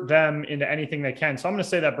insert them into anything they can. So I'm going to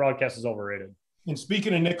say that broadcast is overrated. And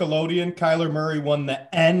speaking of Nickelodeon, Kyler Murray won the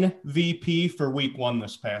MVP for week 1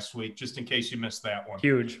 this past week, just in case you missed that one.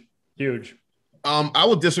 Huge. I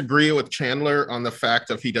would disagree with Chandler on the fact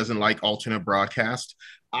of he doesn't like alternate broadcast.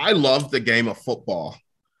 I love the game of football.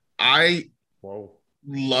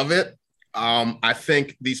 Love it. I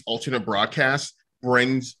think these alternate broadcasts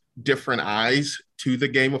brings different eyes to the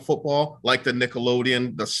game of football, like the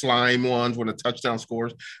Nickelodeon, the slime ones when the touchdown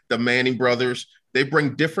scores, the Manning brothers. They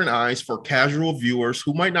bring different eyes for casual viewers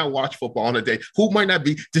who might not watch football in a day, who might not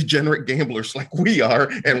be degenerate gamblers like we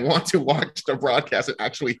are and want to watch the broadcast and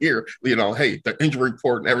actually hear, hey, the injury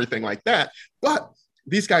report and everything like that. But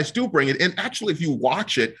these guys do bring it. And actually, if you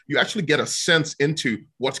watch it, you actually get a sense into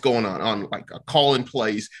what's going on like a call-in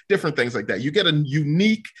plays, different things like that. You get a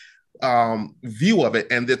unique view of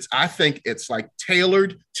it. And I think it's like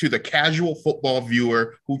tailored to the casual football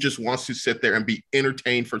viewer who just wants to sit there and be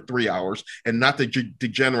entertained for 3 hours, and not the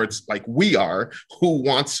degenerates like we are who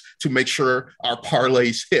wants to make sure our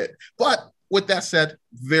parlays hit. But with that said,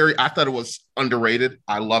 I thought it was underrated.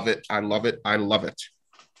 I love it.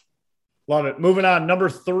 Love it. Moving on. Number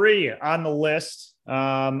 3 on the list.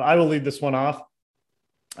 I will lead this one off.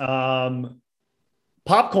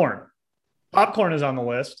 Popcorn. Popcorn is on the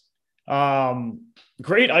list.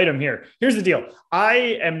 Great item here. Here's the deal.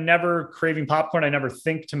 I am never craving popcorn. I never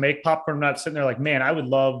think to make popcorn. I'm not sitting there like, man, I would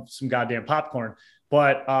love some goddamn popcorn.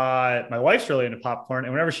 But my wife's really into popcorn.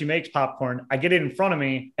 And whenever she makes popcorn, I get it in front of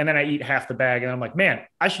me and then I eat half the bag. And I'm like, man,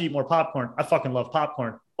 I should eat more popcorn. I fucking love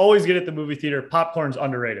popcorn. Always get it at the movie theater. Popcorn's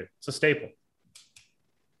underrated. It's a staple.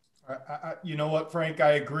 You know what, Frank?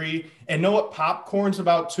 I agree. And know what popcorn's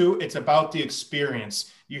about too? It's about the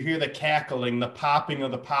experience. You hear the cackling, the popping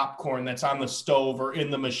of the popcorn that's on the stove or in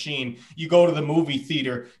the machine. You go to the movie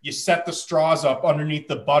theater, you set the straws up underneath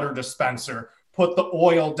the butter dispenser, put the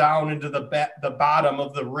oil down into the bottom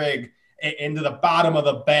of the rig, into the bottom of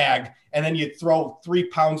the bag, and then you throw 3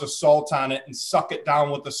 pounds of salt on it and suck it down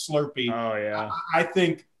with the Slurpee. Oh, yeah. I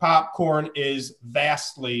think popcorn is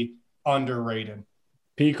vastly underrated.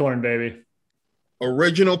 Peacorn, baby.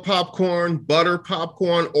 Original popcorn, butter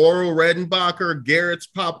popcorn, Oro Redenbacher, Garrett's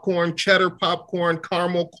popcorn, cheddar popcorn,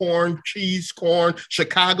 caramel corn, cheese corn,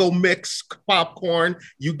 Chicago mix popcorn.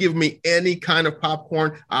 You give me any kind of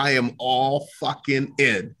popcorn, I am all fucking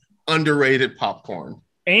in. Underrated popcorn.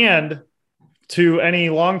 And to any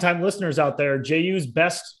longtime listeners out there, JU's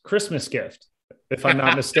best Christmas gift, if I'm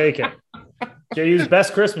not mistaken. JU's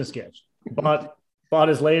best Christmas gift. Bought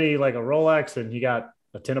his lady like a Rolex, and he got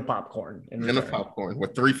a tin of popcorn. Tin of popcorn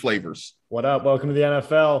with 3 flavors. What up? Welcome to the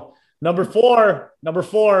NFL. Number four,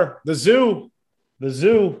 the zoo. The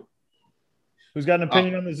zoo. Who's got an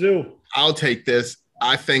opinion on the zoo? I'll take this.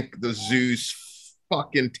 I think the zoo's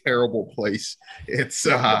fucking terrible place. It's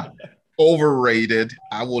overrated.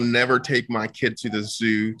 I will never take my kid to the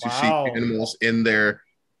zoo to see animals in their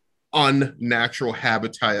unnatural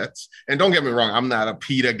habitats. And don't get me wrong, I'm not a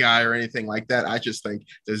PETA guy or anything like that. I just think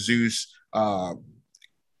the zoo's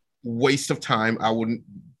waste of time. I wouldn't.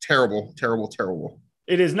 Terrible.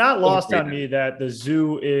 It is not lost on me that the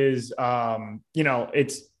zoo is,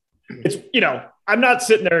 it's, I'm not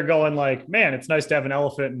sitting there going like, man, it's nice to have an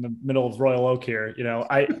elephant in the middle of Royal Oak here.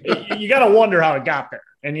 You got to wonder how it got there.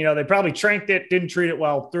 And, they probably tranked it, didn't treat it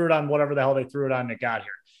well, threw it on whatever the hell they threw it on and it got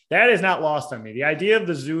here. That is not lost on me. The idea of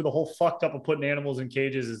the zoo, the whole fucked up of putting animals in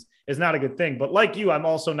cages is not a good thing. But like you, I'm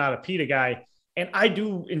also not a PETA guy. And I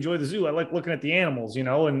do enjoy the zoo. I like looking at the animals,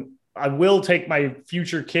 and I will take my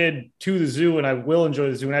future kid to the zoo and I will enjoy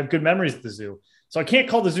the zoo and I have good memories at the zoo. So I can't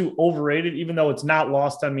call the zoo overrated, even though it's not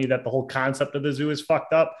lost on me that the whole concept of the zoo is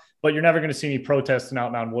fucked up. But you're never going to see me protesting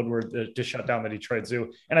out on Woodward to shut down the Detroit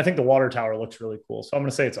Zoo. And I think the water tower looks really cool. So I'm going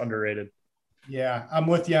to say it's underrated. Yeah, I'm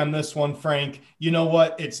with you on this one, Frank. You know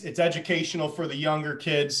what? It's educational for the younger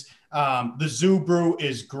kids. The zoo brew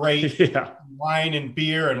is great. Yeah. Wine and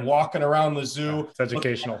beer and walking around the zoo. It's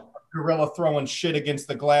educational. Gorilla throwing shit against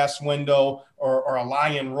the glass window or a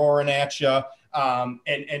lion roaring at you. And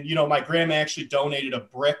my grandma actually donated a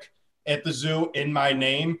brick at the zoo in my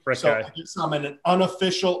name. I guess I'm an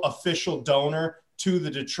unofficial official donor to the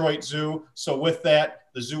Detroit Zoo. So with that,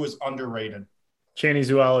 the zoo is underrated. Cheney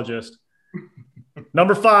zoologist.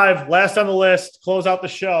 Number 5, last on the list, close out the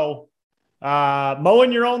show.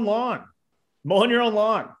 Mowing your own lawn.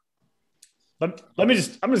 I'm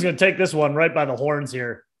just going to take this one right by the horns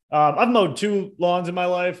here. I've mowed 2 lawns in my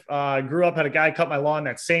life. I grew up, had a guy cut my lawn.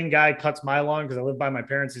 That same guy cuts my lawn because I live by my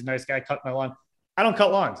parents. He's a nice guy, cut my lawn. I don't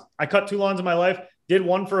cut lawns. I cut 2 lawns in my life. Did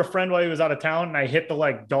one for a friend while he was out of town, and I hit the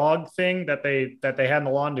like dog thing that they had in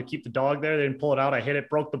the lawn to keep the dog there. They didn't pull it out. I hit it,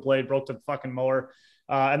 broke the blade, broke the fucking mower.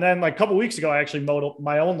 And then like a couple weeks ago, I actually mowed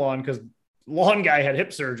my own lawn because lawn guy had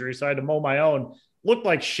hip surgery, so I had to mow my own. Looked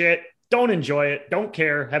like shit. Don't enjoy it. Don't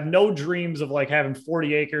care. Have no dreams of like having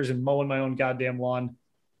 40 acres and mowing my own goddamn lawn.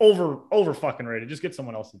 Over fucking rated. Just get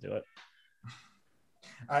someone else to do it.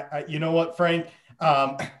 You know what, Frank?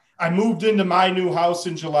 I moved into my new house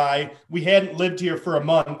in July. We hadn't lived here for a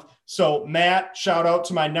month. So Matt, shout out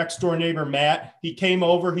to my next door neighbor, Matt. He came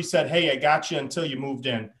over. He said, hey, I got you until you moved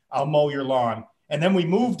in. I'll mow your lawn. And then we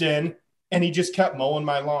moved in and he just kept mowing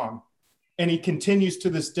my lawn. And he continues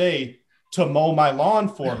to this day to mow my lawn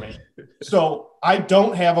for me. So I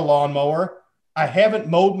don't have a lawnmower. I haven't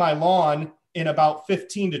mowed my lawn in about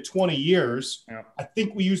 15 to 20 years. Yeah. I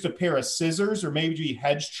think we used a pair of scissors or maybe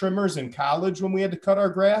hedge trimmers in college when we had to cut our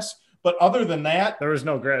grass. But other than that, there was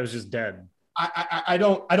no grass. It was just dead. I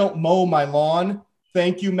don't mow my lawn.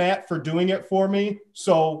 Thank you, Matt, for doing it for me.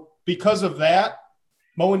 So because of that,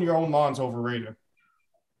 mowing your own lawn's overrated.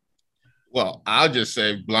 Well, I'll just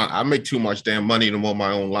say, I make too much damn money to mow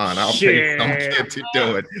my own lawn. I'll pay some kid to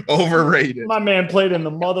do it. Overrated. My man played in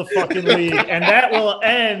the motherfucking league. And that will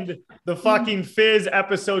end the fucking Fizz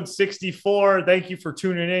episode 64. Thank you for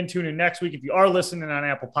tuning in. Tune in next week. If you are listening on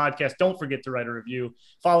Apple Podcasts, don't forget to write a review.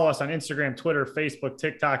 Follow us on Instagram, Twitter, Facebook,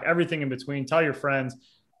 TikTok, everything in between. Tell your friends.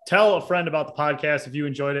 Tell a friend about the podcast if you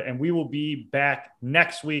enjoyed it. And we will be back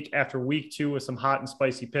next week after week 2 with some hot and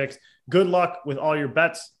spicy picks. Good luck with all your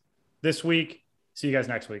bets this week. See you guys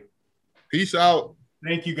next week. Peace out.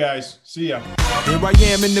 Thank you, guys. See ya. Here I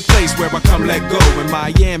am in the place where I come let go. In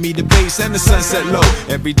Miami, the base and the sunset low.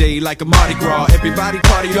 Every day like a Mardi Gras. Everybody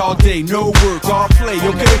party all day. No work, all play,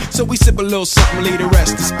 okay? So we sip a little something, leave the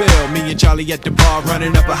rest to spill. Me and Charlie at the bar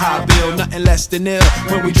running up a high bill. Nothing less than ill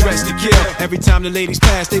when we dress to kill. Every time the ladies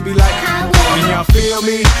pass, they be like, can y'all feel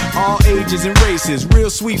me? All ages and races, real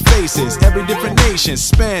sweet faces. Every different nation,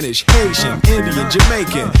 Spanish, Haitian, Indian,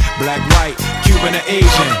 Jamaican, black, white, Cuban, or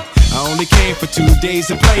Asian. I only came for 2 days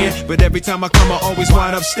of playing, but every time I come I always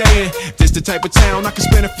wind up staying. This the type of town I can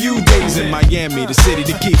spend a few days in. Miami, the city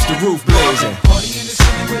that keeps the roof blazing. Party in the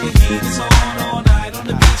city where the heat is on, all night on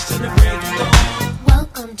the beach till the break of dawn.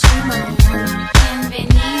 Welcome to Miami,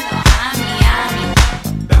 bienvenido a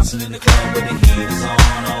Miami. Bouncing in the club where the heat is on,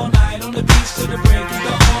 all night on the beach till the break of dawn.